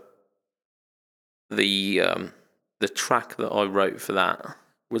 But the track that I wrote for that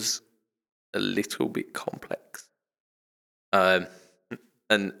was a little bit complex.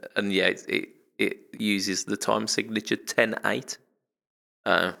 And yeah, it uses the time signature 10/8.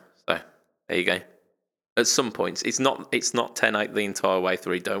 So there you go. At some points, it's not 10/8 the entire way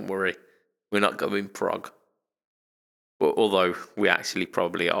through. Don't worry, we're not going prog. Well, although we actually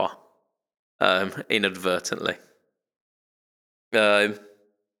probably are, inadvertently. So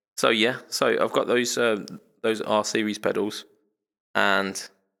yeah, so I've got those R series pedals, and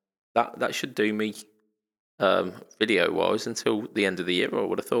that should do me. Video wise until the end of the year, I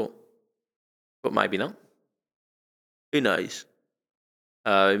would have thought, but maybe not. Who knows?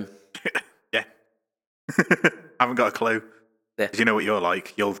 Yeah, haven't got a clue. Yeah. You know what you're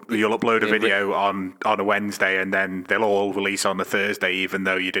like. You'll upload a video on a Wednesday, and then they'll all release on a Thursday, even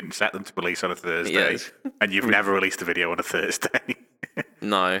though you didn't set them to release on a Thursday, and you've never released a video on a Thursday.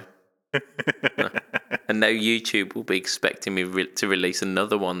 No. And now YouTube will be expecting me to release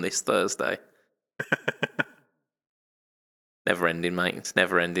another one this Thursday. Never ending, mate. It's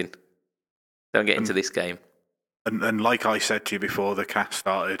never ending. Don't get into this game. And like I said to you before the cast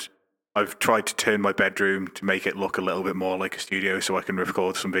started, I've tried to turn my bedroom to make it look a little bit more like a studio, so I can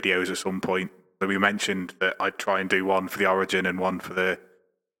record some videos at some point. So we mentioned that I'd try and do one for the Origin and one for the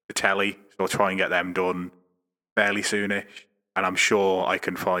telly. So I'll try and get them done fairly soonish. And I'm sure I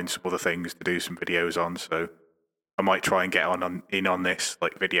can find some other things to do some videos on. So I might try and get in on this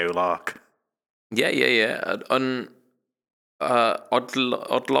like video lark. Yeah. And I'd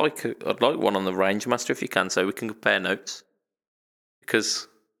like one on the Rangemaster if you can, so we can compare notes. Because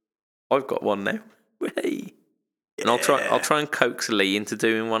I've got one now. Hey. And I'll try and coax Lee into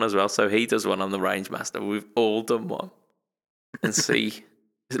doing one as well, so he does one on the Rangemaster. We've all done one, and see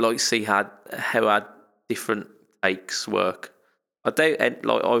how our different takes work. I doubt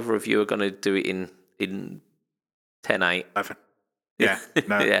like either of you are going to do it in 10/8. 11. Yeah,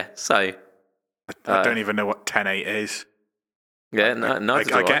 no. Yeah, so I don't even know what 10/8 is. Yeah,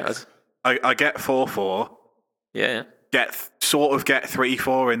 I get 4/4. Yeah. Get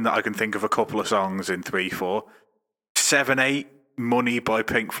 3/4 in that I can think of a couple of songs in 3/4. 7/8 Money by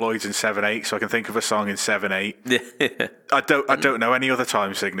Pink Floyd's in 7/8, so I can think of a song in 7/8. Yeah. I don't know any other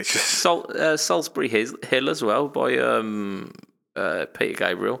time signatures. Salisbury Hill as well by Peter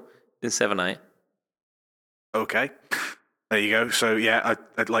Gabriel in 7/8. Okay, there you go. So yeah,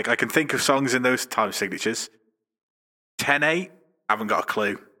 I can think of songs in those time signatures. 10/8, haven't got a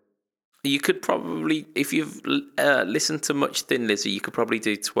clue. You could probably, if you've listened to much Thin Lizzy, you could probably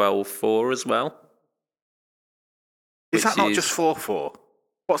do 12/4 as well. Is that not just 4/4?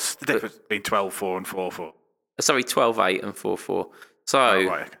 What's the difference between 12/4 and 4/4? Sorry, 12/8 and 4/4. So,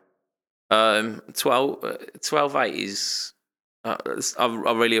 right. 12/8 is.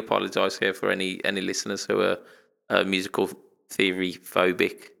 I really apologise here for any listeners who are musical theory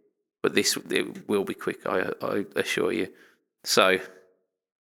phobic, but it will be quick, I assure you. So,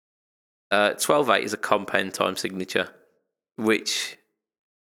 12/8 is a compound time signature, which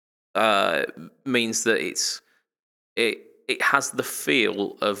means that it has the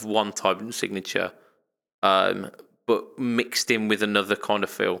feel of one time signature, but mixed in with another kind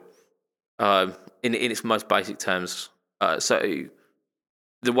of feel, in its most basic terms. So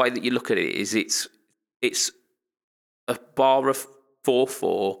the way that you look at it is it's a bar of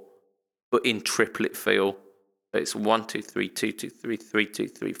 4/4, but in triplet feel. So it's 1 2 3 2 2 3 3 2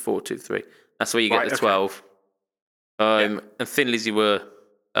 3 4 2 3. That's where you get the 12. And Thin Lizzy were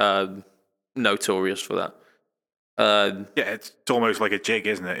notorious for that. It's almost like a jig,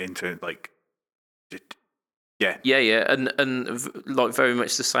 isn't it? Into like, yeah, and like very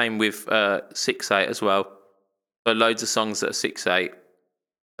much the same with 6/8 as well. So loads of songs that are 6/8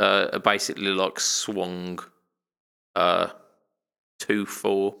 are basically like swung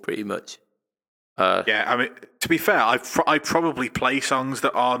 2/4 pretty much. I mean, to be fair, I probably play songs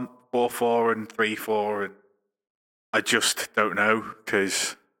that aren't 4/4 and 3/4, and I just don't know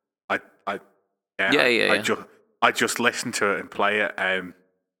because I just listen to it and play it.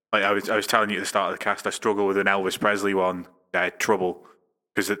 Like I was telling you at the start of the cast, I struggle with an Elvis Presley one, Trouble,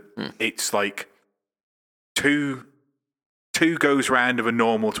 because it's like two goes round of a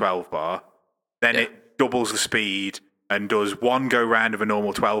normal 12 bar, then it doubles the speed and does one go round of a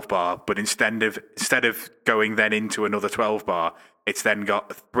normal 12 bar, but instead of going then into another 12 bar, it's then got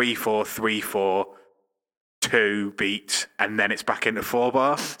 3/4, 3/4, 2 beats, and then it's back into 4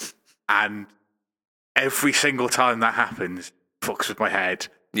 bar. And every single time that happens, fucks with my head.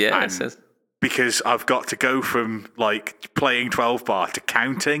 Yeah, because I've got to go from like playing 12 bar to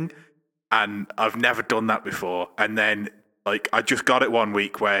counting, and I've never done that before. And then like I just got it one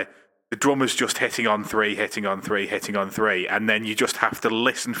week where the drummer's just hitting on 3, hitting on 3, hitting on 3, and then you just have to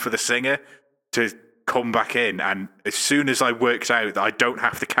listen for the singer to come back in. And as soon as I worked out that I don't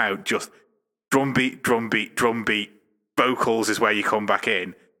have to count, just drum beat, drum beat, drum beat, vocals is where you come back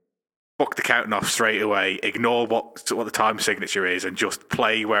in. Fuck the counting off straight away. Ignore what the time signature is, and just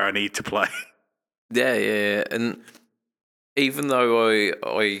play where I need to play. Yeah. And even though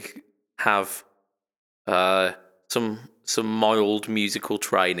I have some mild musical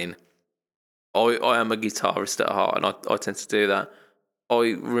training, I am a guitarist at heart, and I tend to do that.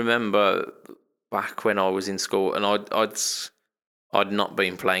 I remember back when I was in school, and I'd not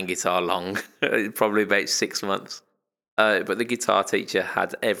been playing guitar long, probably about 6 months. But the guitar teacher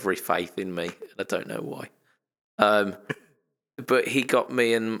had every faith in me, and I don't know why. But he got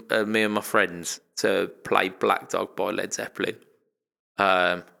me and my friends to play Black Dog by Led Zeppelin,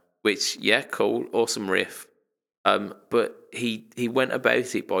 which cool, awesome riff. But he went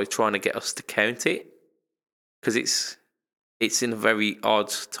about it by trying to get us to count it, because it's in a very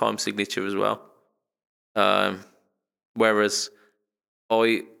odd time signature as well. Whereas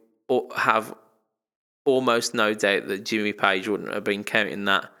I have almost no doubt that Jimmy Page wouldn't have been counting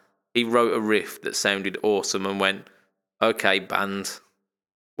that he wrote a riff that sounded awesome and went, "Okay, band,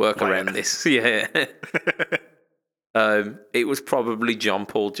 work around this." Yeah. It was probably John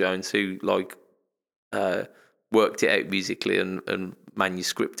Paul Jones who worked it out musically and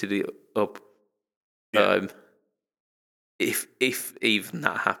manuscripted it up. Yeah. If even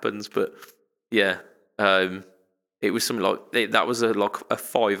that happens, but yeah, it was something like that was a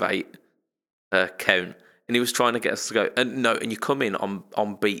 5/8 count, and he was trying to get us to go and you come in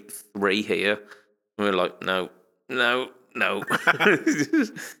on beat 3 here, and we're like no.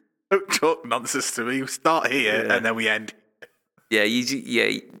 Don't talk nonsense to me. We start here and then we end. Yeah,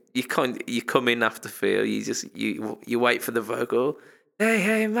 you come in after feel. You wait for the vocal.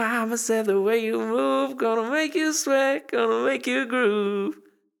 Hey, mama said the way you move, gonna make you sweat, gonna make you groove.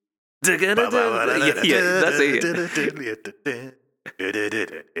 Yeah, that's it.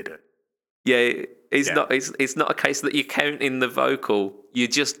 Yeah, it's not a case that you count in the vocal. You're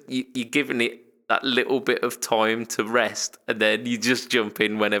giving it that little bit of time to rest, and then you just jump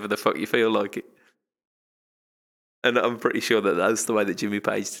in whenever the fuck you feel like it. And I'm pretty sure that that's the way that Jimmy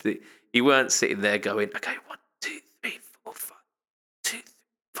Page did it. He weren't sitting there going, okay, 1, 2, 3, 4, 5, 2, 3,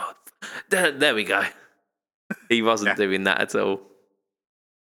 4. There we go. He wasn't doing that at all.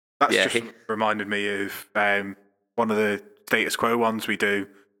 That's just reminded me of one of the status quo ones we do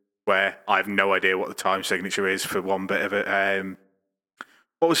where I have no idea what the time signature is for one bit of it.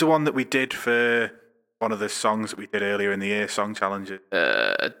 What was the one that we did for one of the songs that we did earlier in the year, Song Challenges?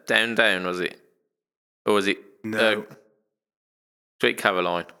 Down, Down, was it? Or was it? No. Sweet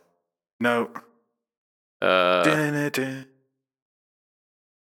Caroline. No. That's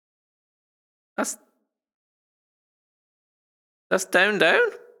Down,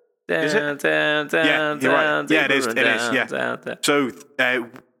 Down? Is it? Down, Yeah, you're right. Yeah, it is. It is. Yeah. Down. So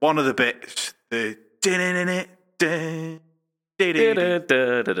one of the bits, the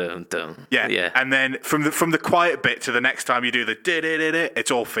yeah, and then from the quiet bit to the next time you do the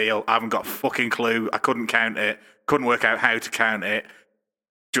it's all feel. I haven't got a fucking clue. I couldn't count it. Couldn't work out how to count it.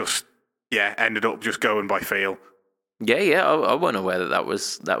 Just ended up just going by feel. Yeah. I wasn't aware that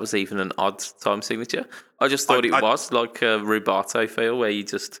was even an odd time signature. I just thought it was like a rubato feel where you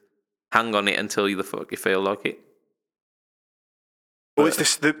just hang on it until you feel like it. Well, it's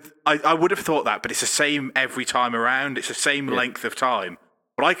this. I would have thought that, but it's the same every time around. It's the same length of time,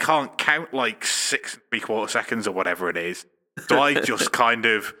 but I can't count like 6 3/4 seconds or whatever it is. So I just kind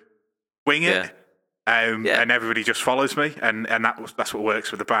of wing it, and everybody just follows me, and that's what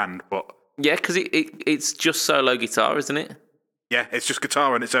works with the band. But yeah, because it's just solo guitar, isn't it? Yeah, it's just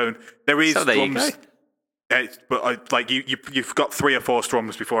guitar on its own. There is drums. But you've got 3 or 4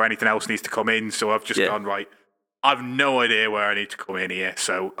 strums before anything else needs to come in. So I've just gone right. I've no idea where I need to come in here,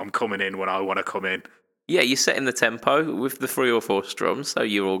 so I'm coming in when I want to come in. Yeah, you're setting the tempo with the 3 or 4 strums, so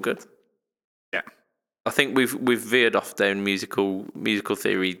you're all good. Yeah, I think we've veered off down musical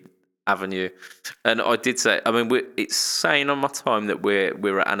theory avenue, and I did say, I mean, it's saying on my time that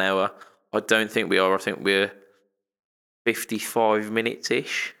we're at an hour. I don't think we are. I think we're 55 minutes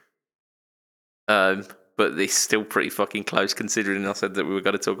ish. But it's still pretty fucking close considering I said that we were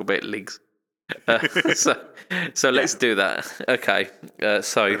going to talk about leagues. So let's do that. Okay.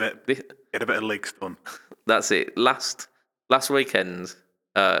 So get a bit of legs done. That's it. Last weekend.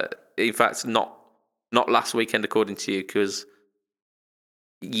 In fact, not last weekend according to you, because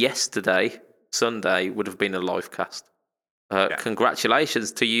yesterday, Sunday, would have been a live cast.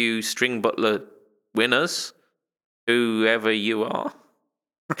 Congratulations to you, String Butler winners, whoever you are.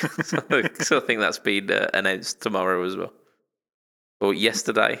 So I think that's been announced tomorrow as well, or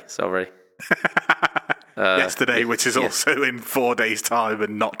yesterday. Sorry. Yesterday, which is also in 4 days' time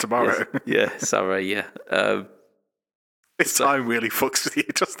and not tomorrow. Yes. Sorry, yeah. This time really fucks with you,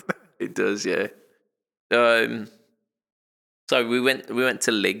 doesn't it? It does, yeah. So we went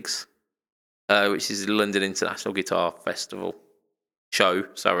to LIGS, which is the London International Guitar Festival show.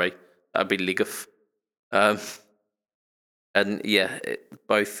 Sorry, that'd be LIGF. And yeah,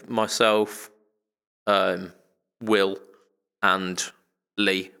 both myself, Will, and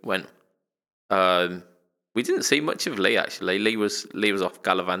Lee went. We didn't see much of Lee actually. Lee was off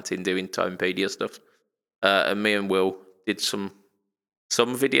gallivanting doing Tonepedia stuff, and me and Will did some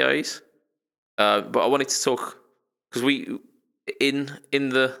videos. But I wanted to talk because we in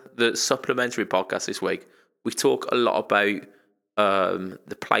the supplementary podcast this week we talk a lot about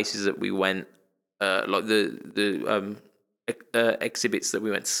the places that we went, like the exhibits that we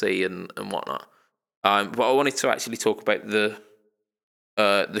went to see and whatnot. But I wanted to actually talk about the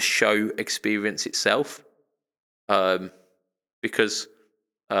show experience itself, because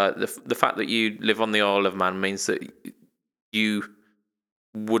the fact that you live on the Isle of Man means that you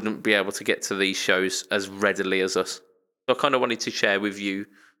wouldn't be able to get to these shows as readily as us. So I kind of wanted to share with you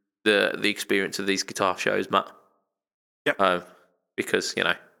the experience of these guitar shows, Matt. Yep. Because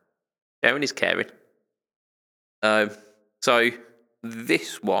sharing is caring. So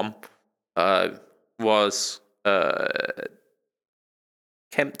this one was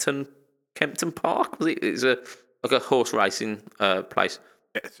Kempton Park. Was it? It's like a horse racing place.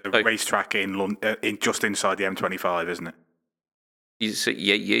 It's a racetrack in London, just inside the M25, isn't it?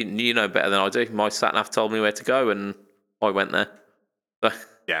 You know better than I do. My sat nav told me where to go, and I went there. So,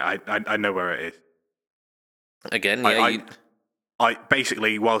 yeah, I know where it is. Again, I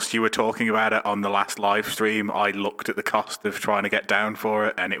basically, whilst you were talking about it on the last live stream, I looked at the cost of trying to get down for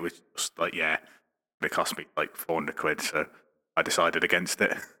it, and it was just like, it cost me like 400 quid, so I decided against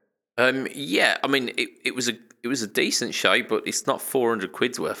it. I mean, it was a decent show, but it's not 400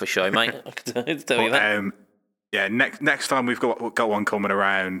 quid's worth of show, mate. I can tell you that. Next time we've got one coming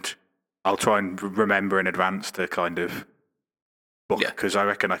around, I'll try and remember in advance to kind of book, because I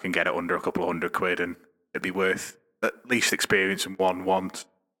reckon I can get it under a couple of £100, and it'd be worth at least experiencing one once,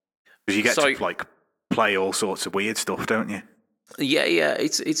 because you get to like play all sorts of weird stuff, don't you? Yeah.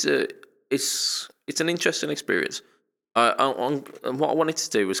 It's an interesting experience. And what I wanted to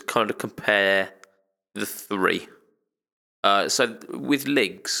do was kind of compare the three. So with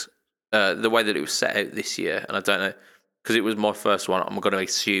Liggs, the way that it was set out this year, and I don't know, because it was my first one, I'm going to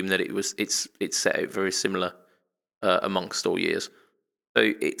assume that it's set out very similar amongst all years.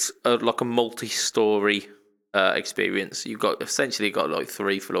 So it's like a multi-story experience. You've essentially got like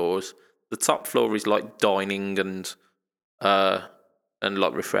 3 floors. The top floor is like dining and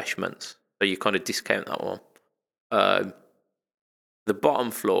like refreshments. So you kind of discount that one. The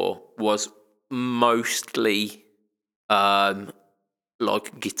bottom floor was mostly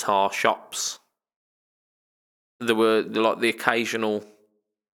like guitar shops. There were like the occasional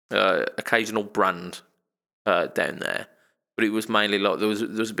brand down there, but it was mainly like there was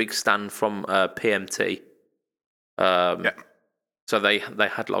a big stand from PMT. So they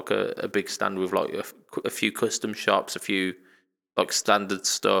had like a big stand with like a few custom shops, a few like standard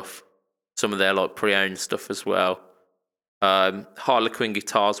stuff, some of their like pre-owned stuff as well. Harlequin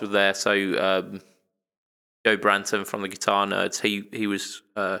Guitars were there, so Joe Branton from the Guitar Nerds, he was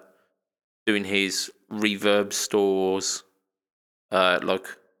doing his Reverb Stores like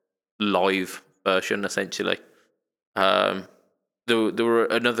live version essentially. There were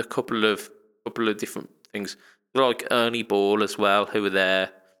another couple of different things, like Ernie Ball as well, who were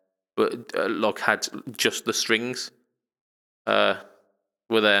there, but like had just the strings were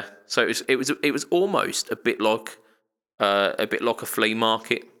there. So it was almost a bit like a flea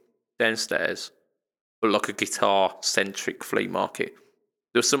market downstairs, but like a guitar centric flea market.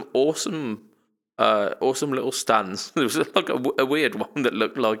 There were some awesome little stands. There was like a weird one that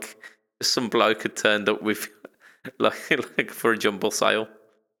looked like some bloke had turned up with like for a jumble sale.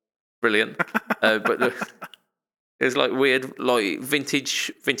 Brilliant. But it was like weird, like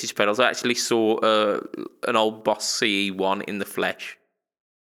vintage pedals. I actually saw an old Boss CE1 in the flesh.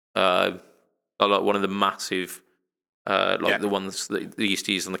 Like one of the massive, the ones that they used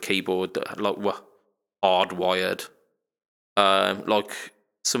to use on the keyboard that like were hardwired. Like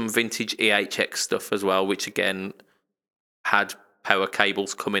some vintage EHX stuff as well, which again had power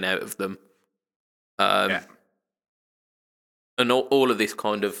cables coming out of them. And all of this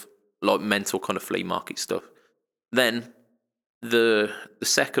kind of like mental kind of flea market stuff. Then the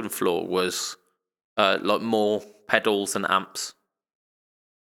second floor was like more pedals and amps,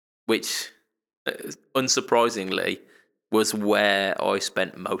 which unsurprisingly was where I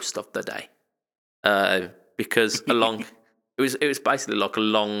spent most of the day, because along it was basically like a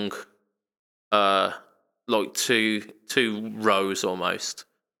long like two rows almost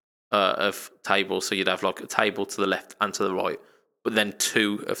of tables. So you'd have like a table to the left and to the right, but then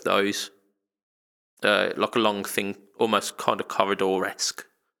 2 of those. Like a long thing, almost kind of corridor-esque.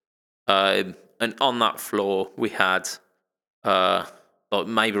 And on that floor, we had like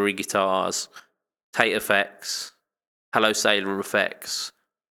Maybury guitars, Tate effects, Hello Sailor effects,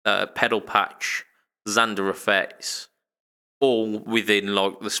 Pedal Patch, Xander effects, all within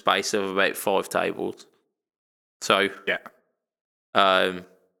like the space of about 5 tables. So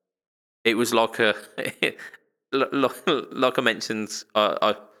it was like like I mentioned,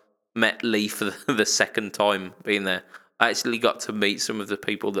 I met Lee for the second time being there. I actually got to meet some of the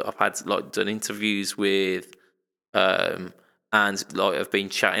people that I've had like done interviews with, and like I've been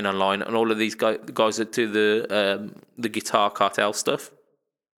chatting online, and all of these guys that do the Guitar Cartel stuff,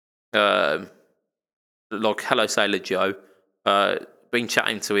 like Hello Sailor Joe, been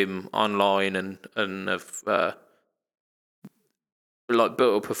chatting to him online and have like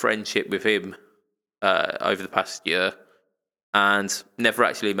built up a friendship with him over the past year, and never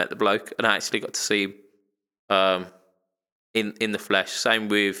actually met the bloke, and I actually got to see him in the flesh. Same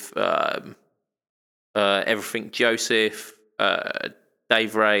with Everything Joseph,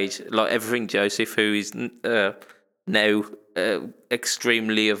 Dave Rage, like Everything Joseph, who is now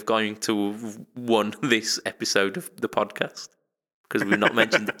extremely of going to have won this episode of the podcast because we've not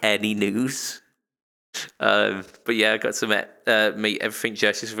mentioned any news. But yeah, I got to meet Everything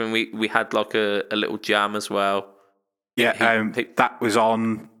Joseph, and we had like a little jam as well. Yeah, that was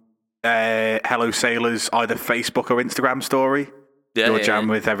on Hello Sailors either Facebook or Instagram story. Your jam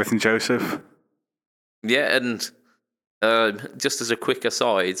with Everything Joseph. Yeah, and just as a quick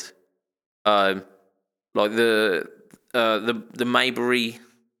aside, like the Maybury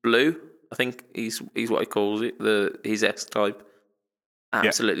Blue, I think he's what he calls it, his S type.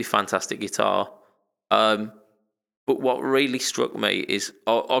 Absolutely fantastic guitar. But what really struck me is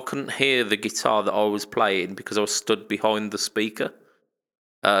I couldn't hear the guitar that I was playing because I was stood behind the speaker.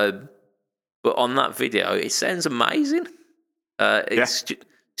 But on that video, it sounds amazing. It's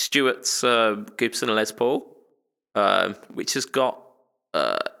Stuart's Gibson Les Paul, which has got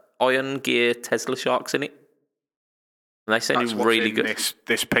Iron Gear Tesla Sharks in it. And they sound really good.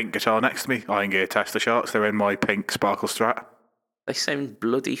 This pink guitar next to me, Iron Gear Tesla Sharks, they're in my pink Sparkle Strat. They sound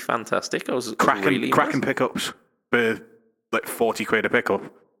bloody fantastic. I was cracking pickups for like 40 quid a pickup.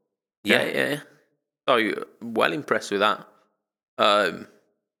 Yeah. So well impressed with that.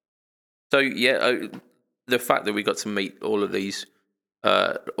 The fact that we got to meet all of these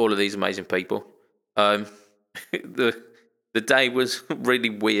amazing people. The day was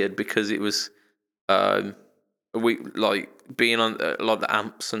really weird because it was we like being on like the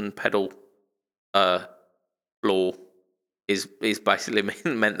amps and pedal floor is basically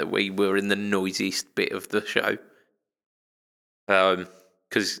meant that we were in the noisiest bit of the show.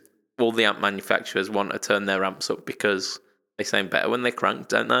 Because all the amp manufacturers want to turn their amps up because they sound better when they're cranked,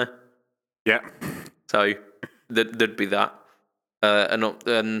 don't they? Yeah. So there'd be that,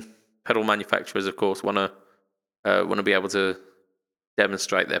 and pedal manufacturers, of course, want to be able to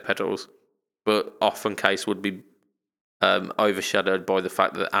demonstrate their pedals, but often case would be overshadowed by the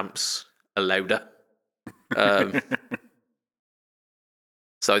fact that amps are louder.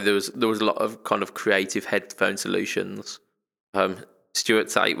 So there was a lot of kind of creative headphone solutions. Stuart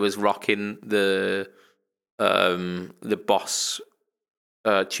Tate was rocking the Boss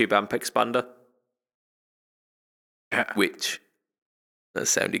tube amp expander, which that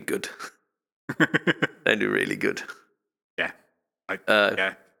sounded good. Sounded really good. Yeah, If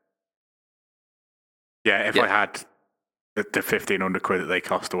I had the 1,500 quid that they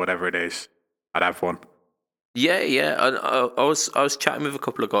cost or whatever it is, I'd have one. Yeah. I was chatting with a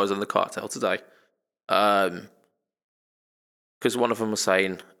couple of guys on the cartel today, because one of them was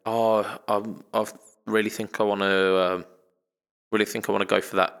saying, I really think I want to go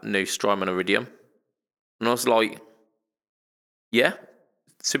for that new Strymon Iridium, and I was like, yeah.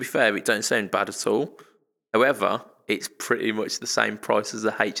 To be fair, it don't sound bad at all. However, it's pretty much the same price as the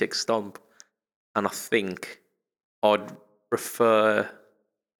HX Stomp, and I think I'd prefer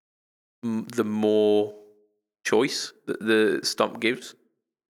the more choice that the Stomp gives.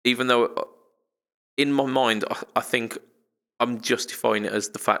 Even though, in my mind, I think I'm justifying it as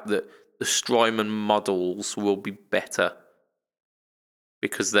the fact that the Strymon models will be better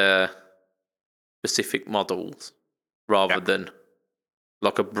because they're specific models rather than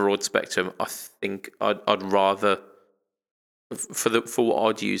like a broad spectrum. I think I'd rather for what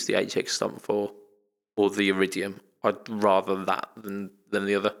I'd use the HX Stomp for or the Iridium, I'd rather that than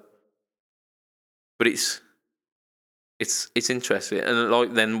the other. But it's interesting, and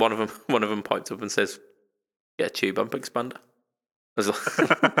like then one of them piped up and says, "Get a tube amp expander." I was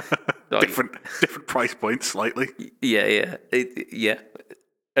like, different price points slightly. Yeah.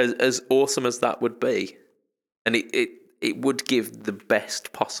 As awesome as that would be, and it would give the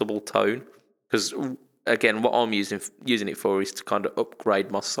best possible tone, because again, what I'm using it for is to kind of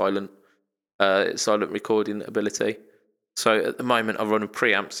upgrade my silent recording ability. So at the moment, I run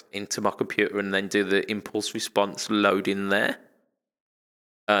preamps into my computer and then do the impulse response load in there.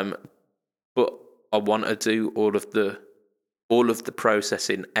 But I want to do all of the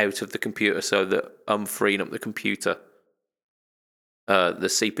processing out of the computer so that I'm freeing up the computer, the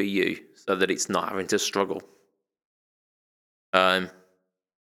CPU, so that it's not having to struggle. And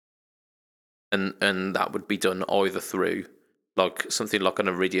that would be done either through like something like an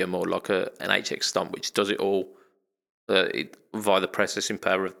Iridium or like an HX Stomp, which does it all via the processing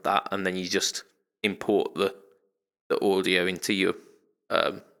power of that, and then you just import the audio into your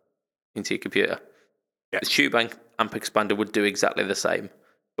computer. Yeah. The tube amp expander would do exactly the same.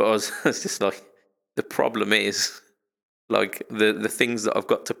 But I was just like, the problem is, like, the things that I've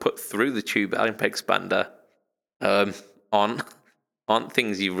got to put through the tube amp expander aren't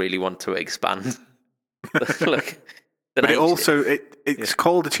things you really want to expand. Like, but it also it's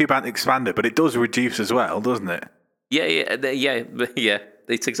called a tube amp expander, but it does reduce as well, doesn't it? Yeah.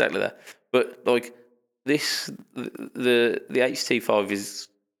 It's exactly that. But like this, the HT5 is,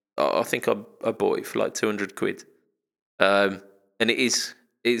 I think I bought it for like 200 quid, and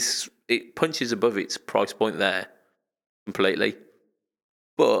it punches above its price point there completely,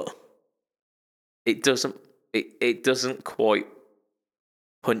 but it doesn't quite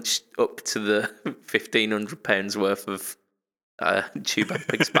punch up to the £1,500 worth of tube amp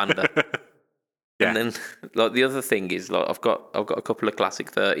expander. Yeah. And then, like, the other thing is, like, I've got a couple of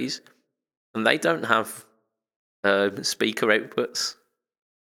classic 30s, and they don't have speaker outputs.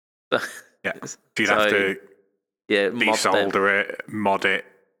 Yeah, so you'd have to desolder it, mod it.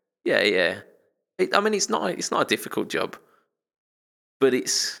 Yeah. I mean, it's not a difficult job, but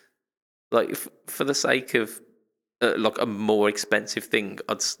it's like, for the sake of like a more expensive thing,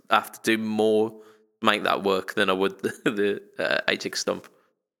 I'd have to do more to make that work than I would the HX Stomp.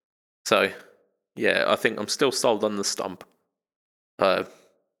 So. Yeah, I think I'm still sold on the Stomp. But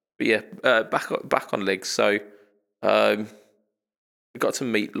yeah, back on legs. So we got to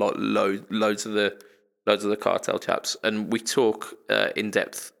meet like loads of the cartel chaps, and we talk in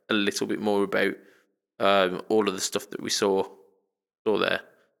depth a little bit more about all of the stuff that we saw there.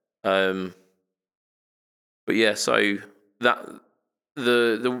 But yeah, so that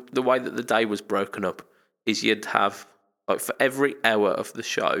the way that the day was broken up is you'd have, like, for every hour of the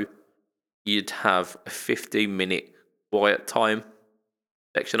show, you'd have a 15-minute quiet time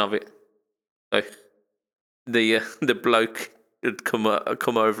section of it. So the bloke had come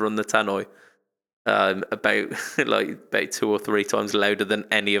over on the tannoy about 2 or 3 times louder than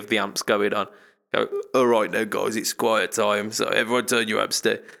any of the amps going on. Go, all right now, guys, it's quiet time, so everyone turn your amps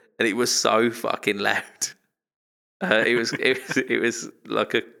down. And it was so fucking loud. It was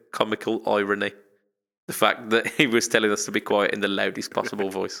like a comical irony, the fact that he was telling us to be quiet in the loudest possible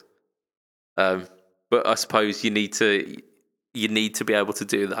voice. But I suppose you need to be able to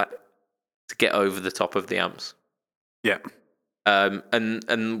do that to get over the top of the amps. Yeah.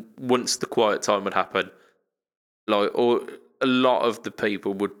 And once the quiet time would happen, like, or a lot of the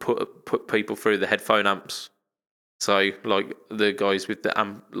people would put people through the headphone amps. So, like, the guys with the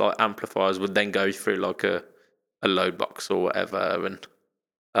amplifiers would then go through like a load box or whatever,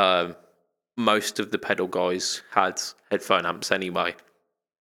 and most of the pedal guys had headphone amps anyway.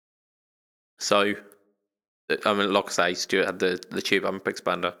 So, I mean, like I say, Stuart had the tube amp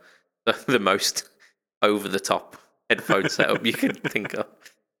expander, the most over the top headphone setup you could think of.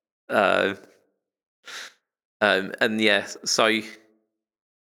 And yeah, so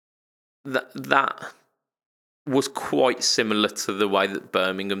that was quite similar to the way that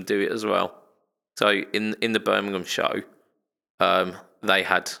Birmingham do it as well. So in the Birmingham show, they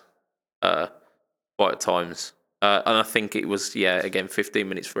had quiet times, and I think it was, again, 15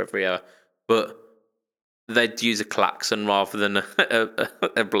 minutes for every hour, but they'd use a klaxon rather than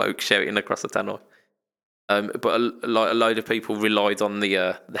a bloke shouting across the tannoy. But a load of people relied on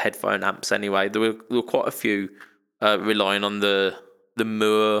the headphone amps anyway. There were quite a few relying on the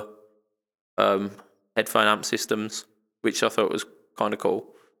Moore headphone amp systems, which I thought was kind of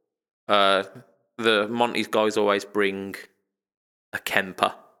cool. The Monty's guys always bring a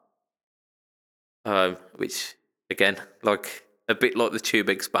Kemper, which, again, like a bit like the tube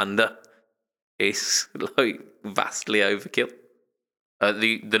expander, is like vastly overkill.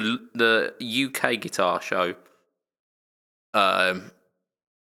 The UK guitar show,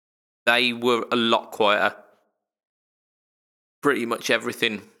 they were a lot quieter. Pretty much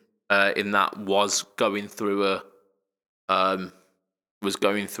everything in that was going through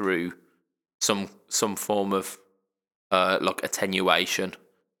some form of like attenuation,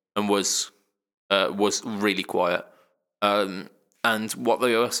 and was really quiet. And what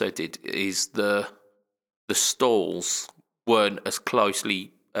they also did is the stalls weren't as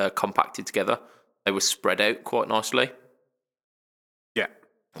closely compacted together. They were spread out quite nicely. Yeah.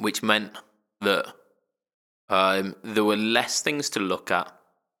 Which meant that there were less things to look at,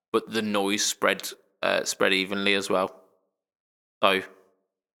 but the noise spread evenly as well. So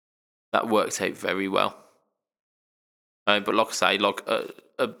that worked out very well. But like I say, like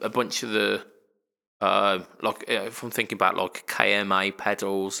a bunch of the if I'm thinking about like KMA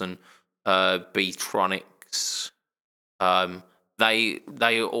pedals and Beatronics,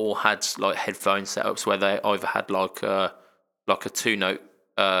 they all had like headphone setups where they either had like a two note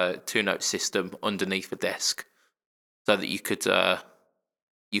system underneath the desk, so that you could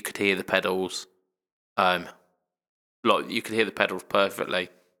hear the pedals, like you could hear the pedals perfectly,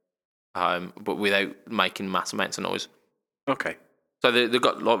 but without making mass amounts of noise. Okay. So they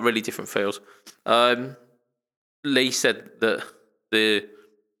got like really different feels. Lee said that the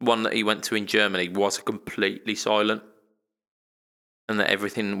one that he went to in Germany was completely silent, and that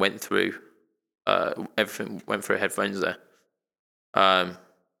everything went through headphones there,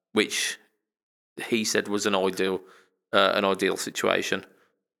 which he said was an ideal situation.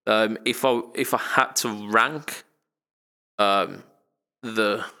 If I had to rank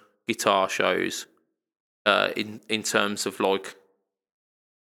the guitar shows in terms of like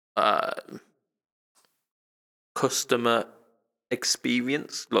customer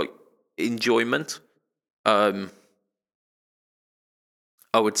experience, like enjoyment, I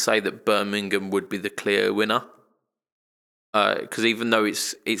would say that Birmingham would be the clear winner. Because even though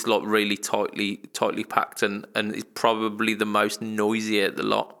it's like really tightly packed and it's probably the most noisy at the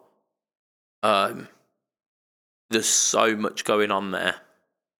lot, there's so much going on there.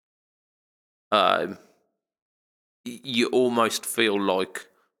 You almost feel like,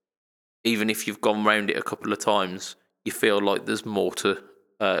 even if you've gone round it a couple of times, you feel like there's more to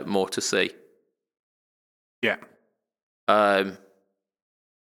see. Yeah. And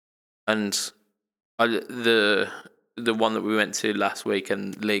the one that we went to last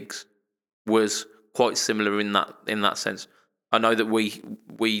weekend, Liggs, was quite similar in that sense. I know that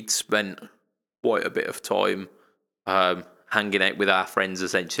we'd spent quite a bit of time hanging out with our friends,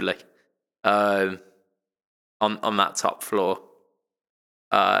 essentially, on that top floor.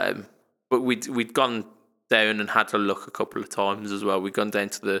 But we'd gone down and had a look a couple of times as well. We'd gone down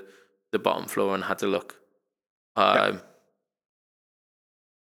to the bottom floor and had a look.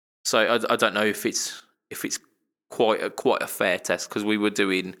 So I don't know if it's quite a fair test, because we were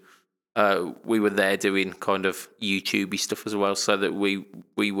there doing kind of YouTubey stuff as well, so that we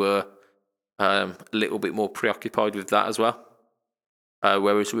were a little bit more preoccupied with that as well.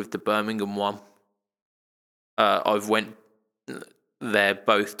 Whereas with the Birmingham one, I've went there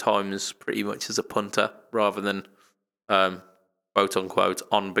both times pretty much as a punter rather than quote unquote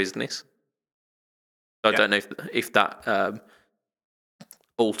on business. I don't know if that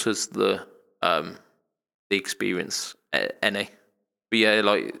alters the experience any. But yeah,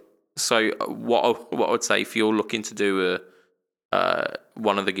 like, so what I would say, if you're looking to do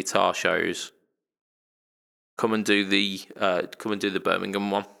one of the guitar shows, come and do the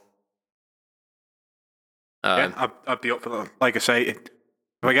Birmingham one. I'd be up for that. Like I say, if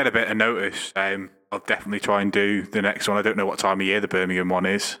I get a bit of notice, I'll definitely try and do the next one. I don't know what time of year the Birmingham one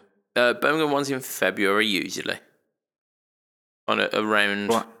is. Birmingham one's in February usually, around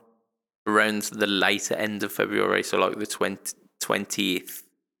the later end of February, so like the 20th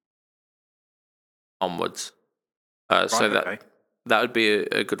onwards. So that would be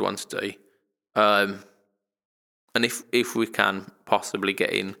a good one to do. And if we can possibly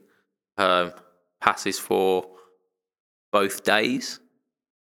get in passes for both days,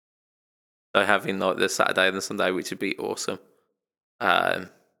 so having like the Saturday and the Sunday, which would be awesome. And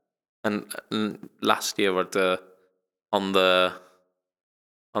last year on the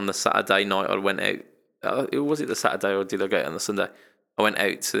Saturday night, I went out. Was it the Saturday, or did I go out on the Sunday? I went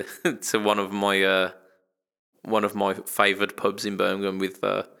out to to one of my favoured pubs in Birmingham with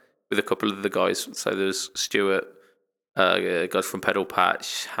a couple of the guys. So there's Stuart, guys from Pedal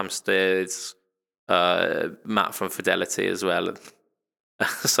Patch, Hampstead's, Matt from Fidelity as well, and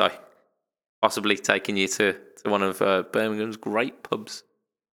so possibly taking you to one of Birmingham's great pubs.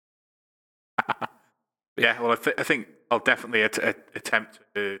 Yeah, well, I think I'll definitely attempt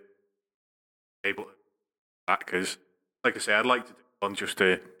to be able to do that, because, like I say, I'd like to do one just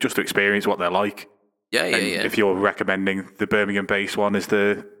to experience what they're like. Yeah. If you're recommending the Birmingham-based one as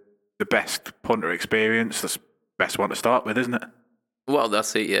the best punter experience, that's the best one to start with, isn't it? Well,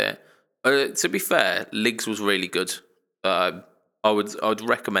 that's it. Yeah. To be fair, Liggs was really good. I would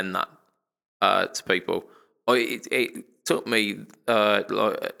recommend that to people. It took me like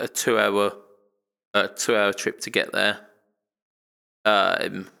a 2 hour trip to get there,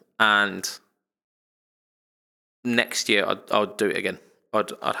 and next year I'd do it again.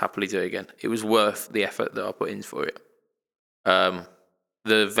 I'd happily do it again. It was worth the effort that I put in for it.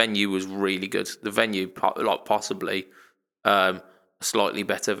 The venue was really good. The venue, like possibly a slightly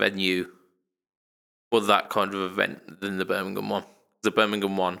better venue for that kind of event than the Birmingham one. The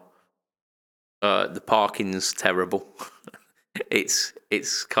Birmingham one, the parking's terrible. It's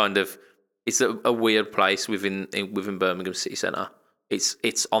kind of, it's a weird place within Birmingham city centre.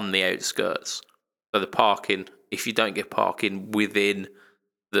 It's on the outskirts. So the parking, if you don't get parking within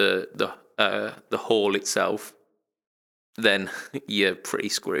the hall itself, then you're pretty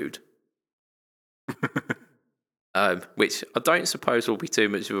screwed. Which I don't suppose will be too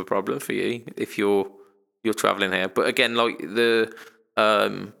much of a problem for you if you're traveling here. But again, like the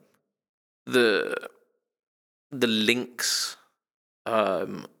links,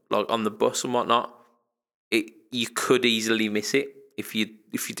 like on the bus and whatnot, you could easily miss it if you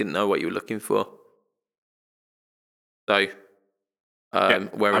didn't know what you were looking for. So,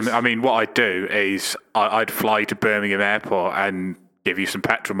 whereas I mean, what I'd do is I'd fly to Birmingham Airport and give you some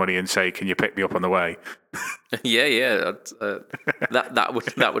petrol money and say, "Can you pick me up on the way?" yeah,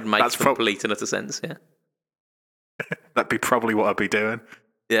 that would make complete and utter sense. Yeah, that'd be probably what I'd be doing.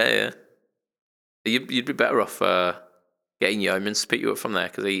 Yeah. You'd be better off getting Yeomans to pick you up from there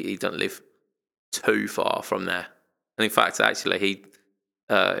because he doesn't live too far from there. And in fact, actually, he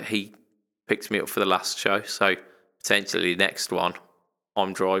picked me up for the last show, so potentially next one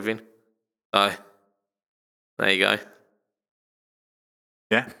I'm driving. So there you go.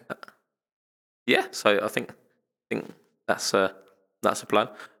 Yeah. Yeah. So I think that's a plan.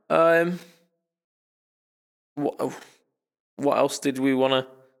 What else did we want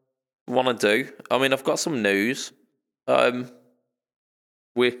to do? I mean, I've got some news. We're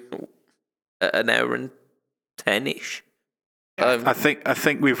at an hour and 10-ish. I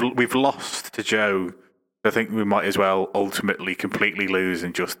think we've lost to Joe. I think we might as well ultimately completely lose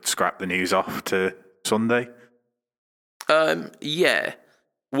and just scrap the news off to Sunday. Yeah.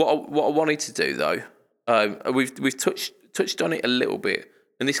 What I wanted to do though, we've touched on it a little bit,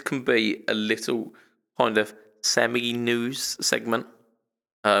 and this can be a little kind of semi-news segment,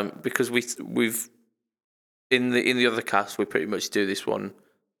 because we've in the other cast we pretty much do this one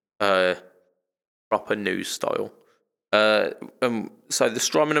proper news style. So the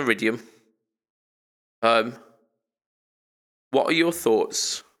Strymon Iridium. What are your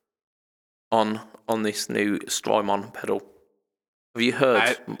thoughts on this new Strymon pedal? Have you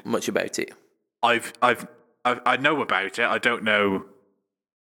heard much about it? I know about it. I don't know.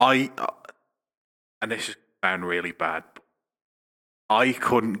 And this is sound really bad. I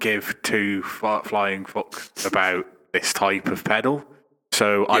couldn't give two flying fucks about this type of pedal.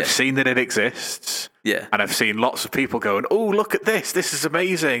 So I've seen that it exists. Yeah. And I've seen lots of people going, "Oh, look at this! This is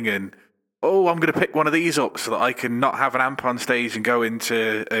amazing!" And "Oh, I'm going to pick one of these up so that I can not have an amp on stage and go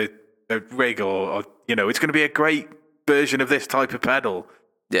into a rig, or it's going to be a great version of this type of pedal."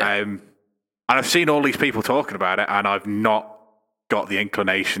 Yeah. And I've seen all these people talking about it, and I've not got the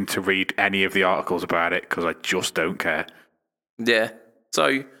inclination to read any of the articles about it because I just don't care. Yeah.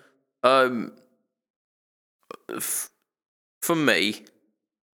 So, for me,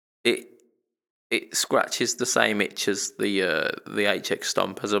 it scratches the same itch as the HX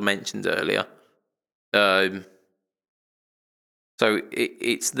Stomp, as I mentioned earlier. So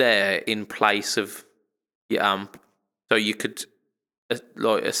it's there in place of your amp, so you could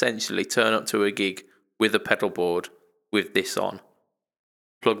essentially turn up to a gig with a pedal board with this on,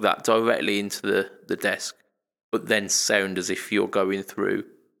 plug that directly into the desk, but then sound as if you're going through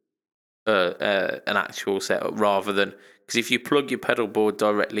an actual setup, rather than, because if you plug your pedal board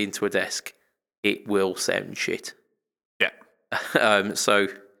directly into a desk, it will sound shit. Yeah. So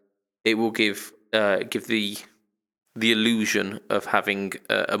it will give the illusion of having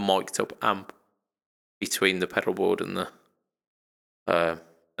a mic'd up amp between the pedal board and the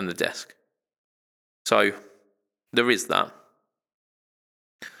desk. So there is that.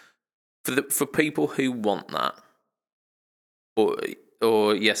 For people who want that,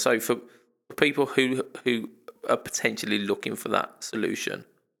 so for people who are potentially looking for that solution,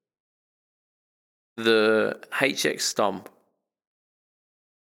 the HX Stomp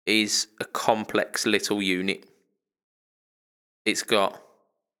is a complex little unit. It's got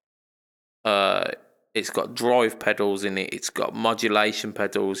drive pedals in it. It's got modulation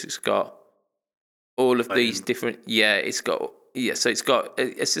pedals. It's got all of these different. Yeah, so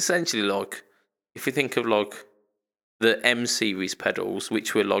it's essentially like, if you think of like the M series pedals,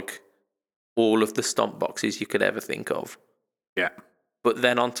 which were like all of the stomp boxes you could ever think of. Yeah. But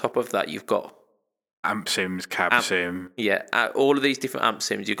then on top of that, you've got amp sims, cab sim. Yeah, all of these different amp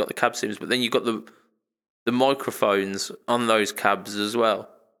sims. You've got the cab sims, but then you've got the microphones on those cabs as well.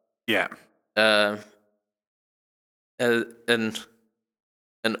 Yeah. And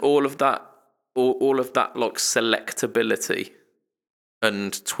all of that like selectability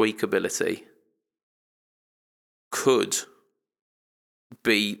and tweakability could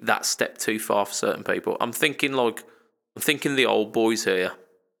be that step too far for certain people. I'm thinking the old boys here.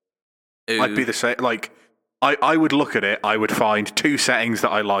 I'd be the same. Like, I would look at it. I would find 2 settings that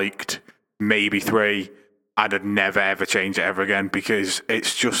I liked, maybe 3, and I'd never ever change it ever again, because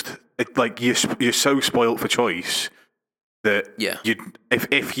it's just like you're so spoilt for choice that Yeah.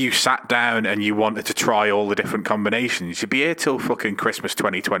 if you sat down and you wanted to try all the different combinations, you'd be here till fucking Christmas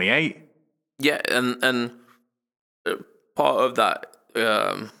 2028. Yeah, and part of that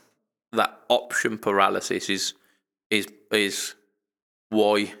that option paralysis is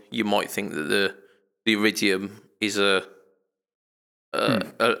why you might think that the Iridium is a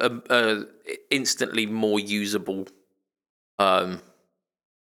instantly more usable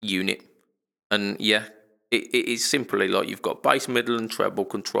unit. And yeah, it's simply like you've got bass, middle, and treble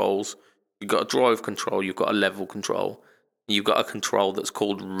controls. You've got a drive control. You've got a level control. You've got a control that's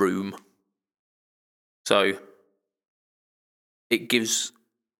called room. So it gives.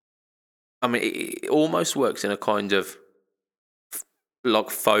 I mean, it almost works in a kind of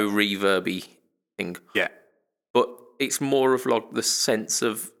like faux reverby thing. Yeah. But it's more of like the sense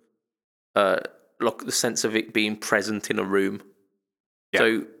of it being present in a room. Yeah.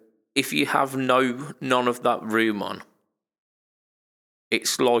 So if you have none of that room on,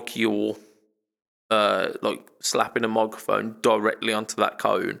 it's like you're like slapping a microphone directly onto that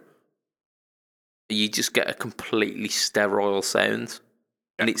cone. You just get a completely sterile sound,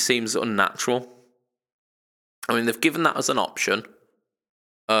 and it seems unnatural. I mean, they've given that as an option,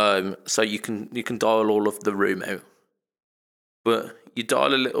 so you can dial all of the room out, but you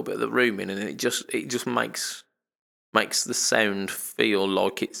dial a little bit of the room in, and it just makes the sound feel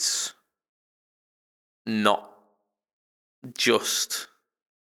like it's not just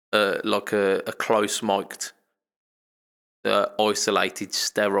like a close mic'd, isolated,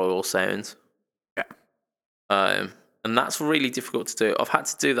 sterile sound. Yeah. And that's really difficult to do. I've had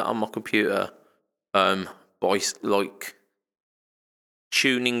to do that on my computer by like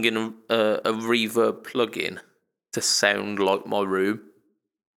tuning in a reverb plugin to sound like my room.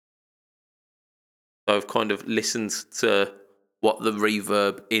 So I've kind of listened to what the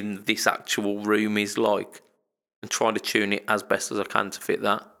reverb in this actual room is like and trying to tune it as best as I can to fit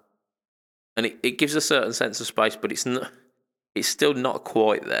that. And it gives a certain sense of space, but it's still not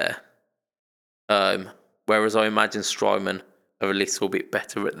quite there. Whereas I imagine Strymon are a little bit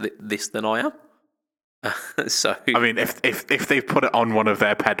better at this than I am. So I mean, if they've put it on one of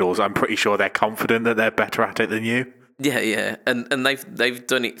their pedals, I'm pretty sure they're confident that they're better at it than you. yeah, and they've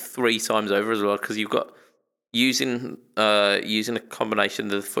done it 3 times over as well, because you've got using a combination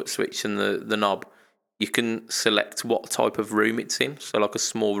of the foot switch and the knob. You can select what type of room it's in, so like a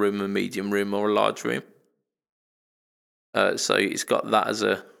small room, a medium room, or a large room. So it's got that as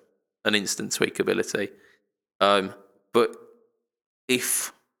an instant tweakability. But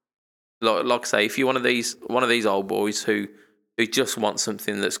if, like I say, if you're one of these old boys who just want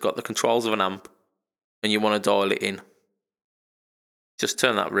something that's got the controls of an amp and you want to dial it in, just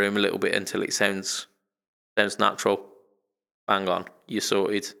turn that room a little bit until it sounds natural. Bang on, you're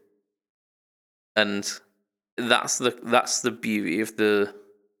sorted. And that's the beauty of the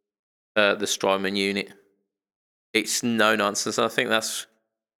Strymon unit. It's no nonsense. I think that's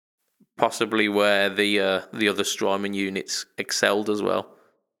possibly where the other Strymon units excelled as well.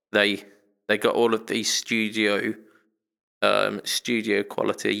 They got all of these studio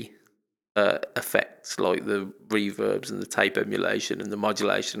quality effects, like the reverbs and the tape emulation and the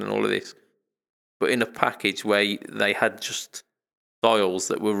modulation and all of this, but in a package where they had just dials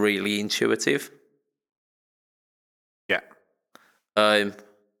that were really intuitive. Yeah.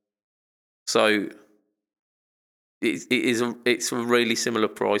 So it's a really similar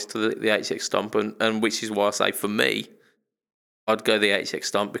price to the HX Stomp, and which is why I say for me, I'd go the HX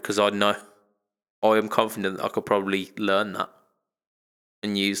Stomp, because I know I am confident that I could probably learn that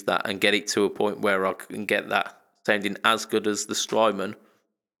and use that and get it to a point where I can get that sounding as good as the Strymon,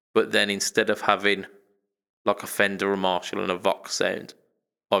 but then instead of having like a Fender, a Marshall, and a Vox sound,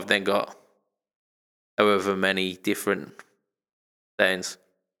 I've then got however many different sounds.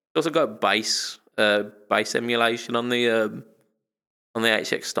 Also got bass emulation on the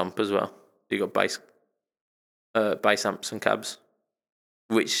HX Stomp as well. You got bass amps and cabs,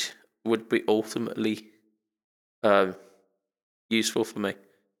 which would be ultimately useful for me,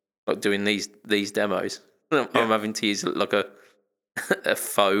 like doing these demos. I'm having to use like a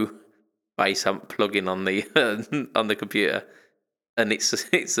faux bass amp plugin on the on the computer, and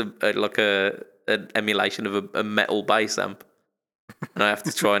it's like an emulation of a metal bass amp, and I have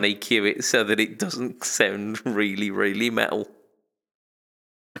to try and EQ it so that it doesn't sound really, really metal.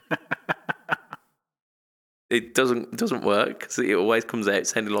 It doesn't work, because it always comes out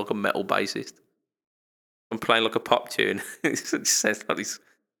sounding like a metal bassist. I'm playing like a pop tune. It sounds like these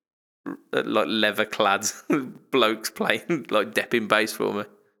like leather clad blokes playing like depping bass for me.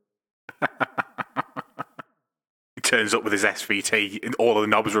 turns up with his SVT and all of the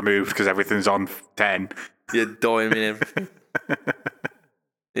knobs removed because everything's on 10. You're dying in everything.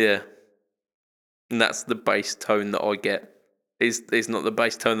 Yeah. And that's the bass tone that I get. It's not the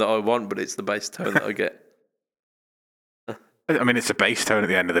bass tone that I want, but it's the bass tone that I get. I mean, it's a bass tone at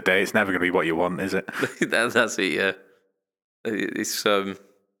the end of the day. It's never going to be what you want, is it? That's it, yeah. It's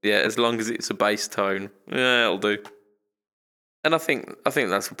as long as it's a bass tone, yeah, it'll do. And I think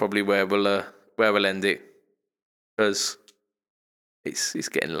that's probably where we'll end it, because it's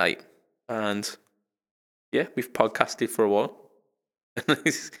getting late, and yeah, we've podcasted for a while.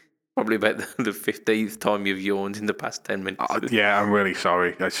 It's probably about the 15th time you've yawned in the past 10 minutes. Yeah, I'm really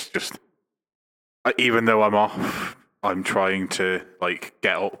sorry. It's just, even though I'm off, I'm trying to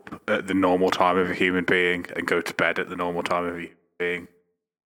get up at the normal time of a human being and go to bed at the normal time of a human being.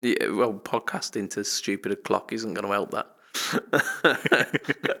 Yeah, well, podcasting to stupid o'clock isn't going to help that.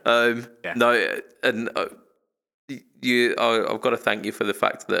 Yeah. No, and I've got to thank you for the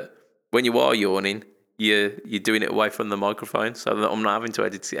fact that when you are yawning, you're doing it away from the microphone, so that I'm not having to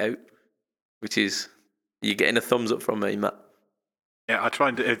edit it out. Which is, you're getting a thumbs up from me, Matt. Yeah, I try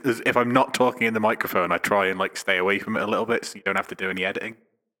and if I'm not talking in the microphone, I try and stay away from it a little bit, so you don't have to do any editing.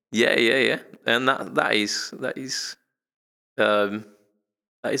 Yeah, and that is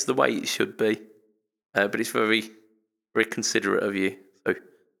the way it should be. But it's very, very considerate of you. So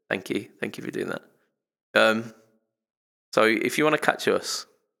thank you for doing that. So if you want to catch us,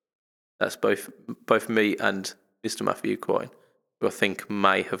 that's both me and Mr. Matthew Quine, who I think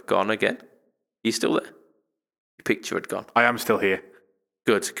may have gone again. Are you still there? Your picture had gone. I am still here.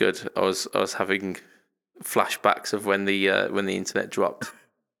 Good. I was having flashbacks of when the internet dropped,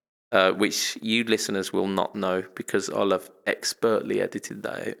 which you listeners will not know because I'll have expertly edited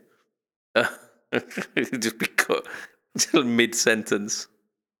that out. Just be cut mid sentence.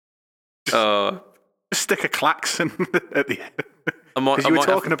 Just stick a klaxon at the end. Because you were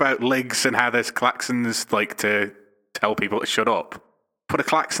talking about legs and how there's klaxons to tell people to shut up. Put a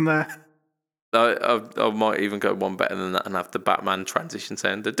klaxon there. I might even go one better than that and have the Batman transition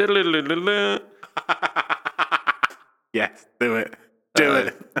sound. Yes, do it. Do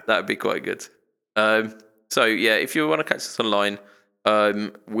it. That'd be quite good. So yeah, if you want to catch us online,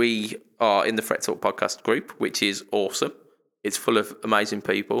 we are in the Fret Talk podcast group, which is awesome. It's full of amazing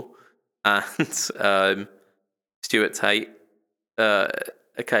people, and Stuart Tate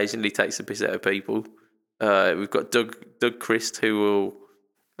occasionally takes the piss out of people. We've got Doug Christ, who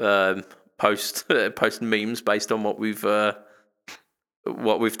will post memes based on what we've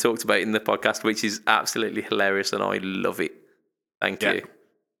talked about in the podcast, which is absolutely hilarious, and I love it. Thank you.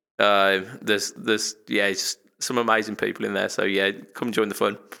 There's just some amazing people in there, so yeah, come join the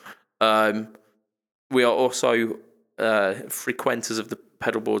fun. We are also frequenters of the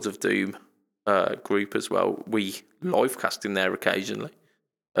Pedalboards of Doom group as well. We live cast in there occasionally.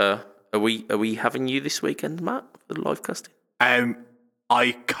 Are we having you this weekend, Matt, for the live casting?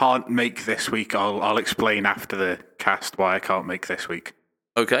 I can't make this week. I'll explain after the cast why I can't make this week.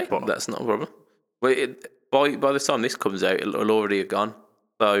 Okay, but that's not a problem. Well, by the time this comes out, it'll already have gone.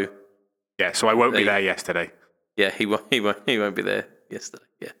 So yeah, so I won't be there yesterday. Yeah, he won't be there yesterday.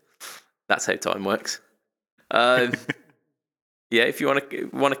 Yeah, that's how time works. Yeah, if you want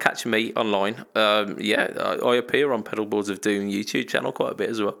to catch me online, I appear on Pedalboards of Doom YouTube channel quite a bit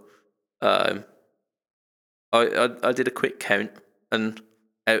as well. I did a quick count, and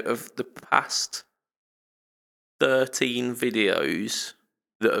out of the past 13 videos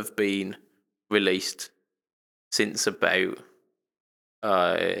that have been released since about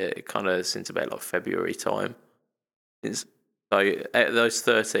February time. So out of those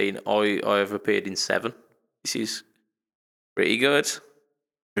 13, I have appeared in 7. This is pretty good.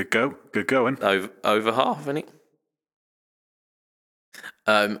 Good going. Over half, isn't it?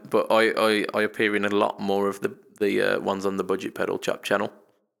 But I appear in a lot more of the ones on the Budget Pedal Chap channel.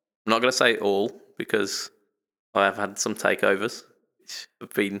 I'm not going to say all because I have had some takeovers which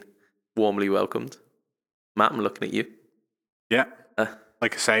have been warmly welcomed. Matt, I'm looking at you. Yeah.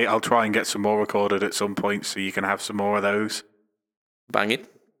 Like I say, I'll try and get some more recorded at some point so you can have some more of those. Banging.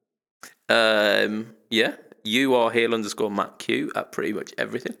 Yeah. You are Heel_Matt Q at pretty much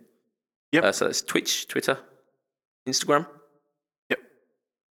everything. Yep. So that's Twitch, Twitter, Instagram. Yep.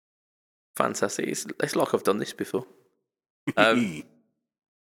 Fantastic. It's like I've done this before.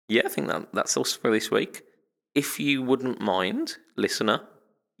 Yeah, I think that's us for this week. If you wouldn't mind, listener,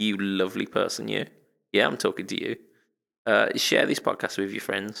 you lovely person, you. Yeah, I'm talking to you. Share this podcast with your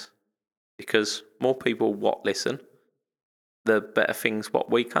friends, because more people what listen, the better things what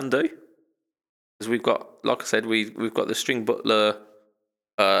we can do. Because we've got, like I said, we've got the String Butler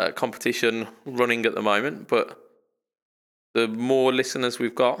competition running at the moment, but the more listeners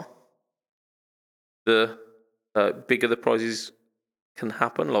we've got, the bigger the prizes can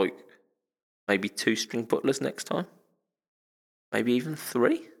happen. Like maybe 2 string butlers next time, maybe even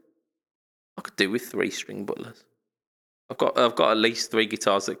 3. I could do with 3 string butlers. I've got at least 3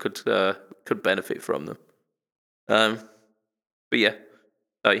 guitars that could benefit from them. But yeah,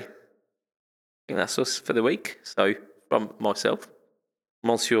 so I think that's us for the week. So from myself,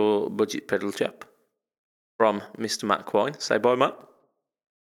 Monsieur Budget Pedal Chap, from Mr. Matt Quine. Say bye, Matt.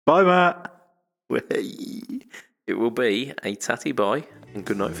 Bye, Matt. It will be a tatty bye and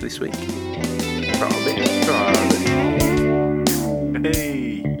good night for this week. Hey.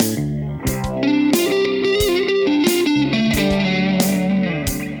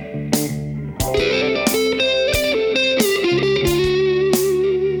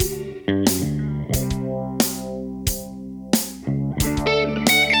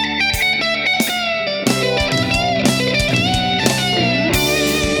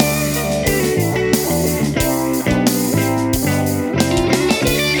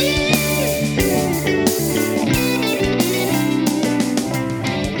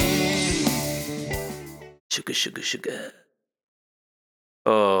 Sugar.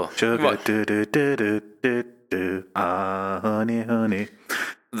 Oh, Sugar, right. Honey.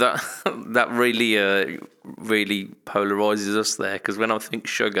 That really polarizes us there, because when I think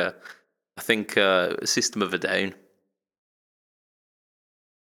sugar, I think System of a Down.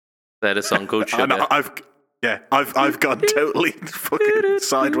 They had a song called Sugar. I've gone totally fucking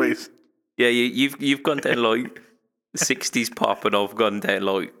sideways. Yeah, you've gone down like 60s pop, and I've gone down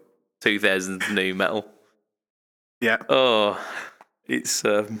like 2000s new metal. Yeah. Oh, it's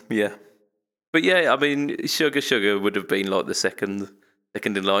yeah. But yeah, I mean, Sugar would have been like the second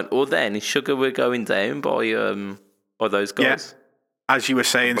in line. Or then Sugar were going down by those guys. Yeah. As you were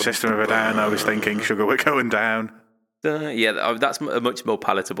saying, System of a Down, I was thinking Sugar we're going down. Yeah, that's a much more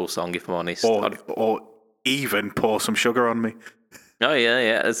palatable song, if I'm honest. Or even Pour Some Sugar on Me. Oh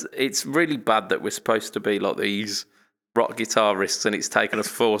yeah. It's really bad that we're supposed to be like these rock guitarists, and it's taken us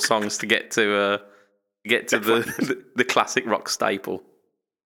 4 songs to get to the classic rock staple.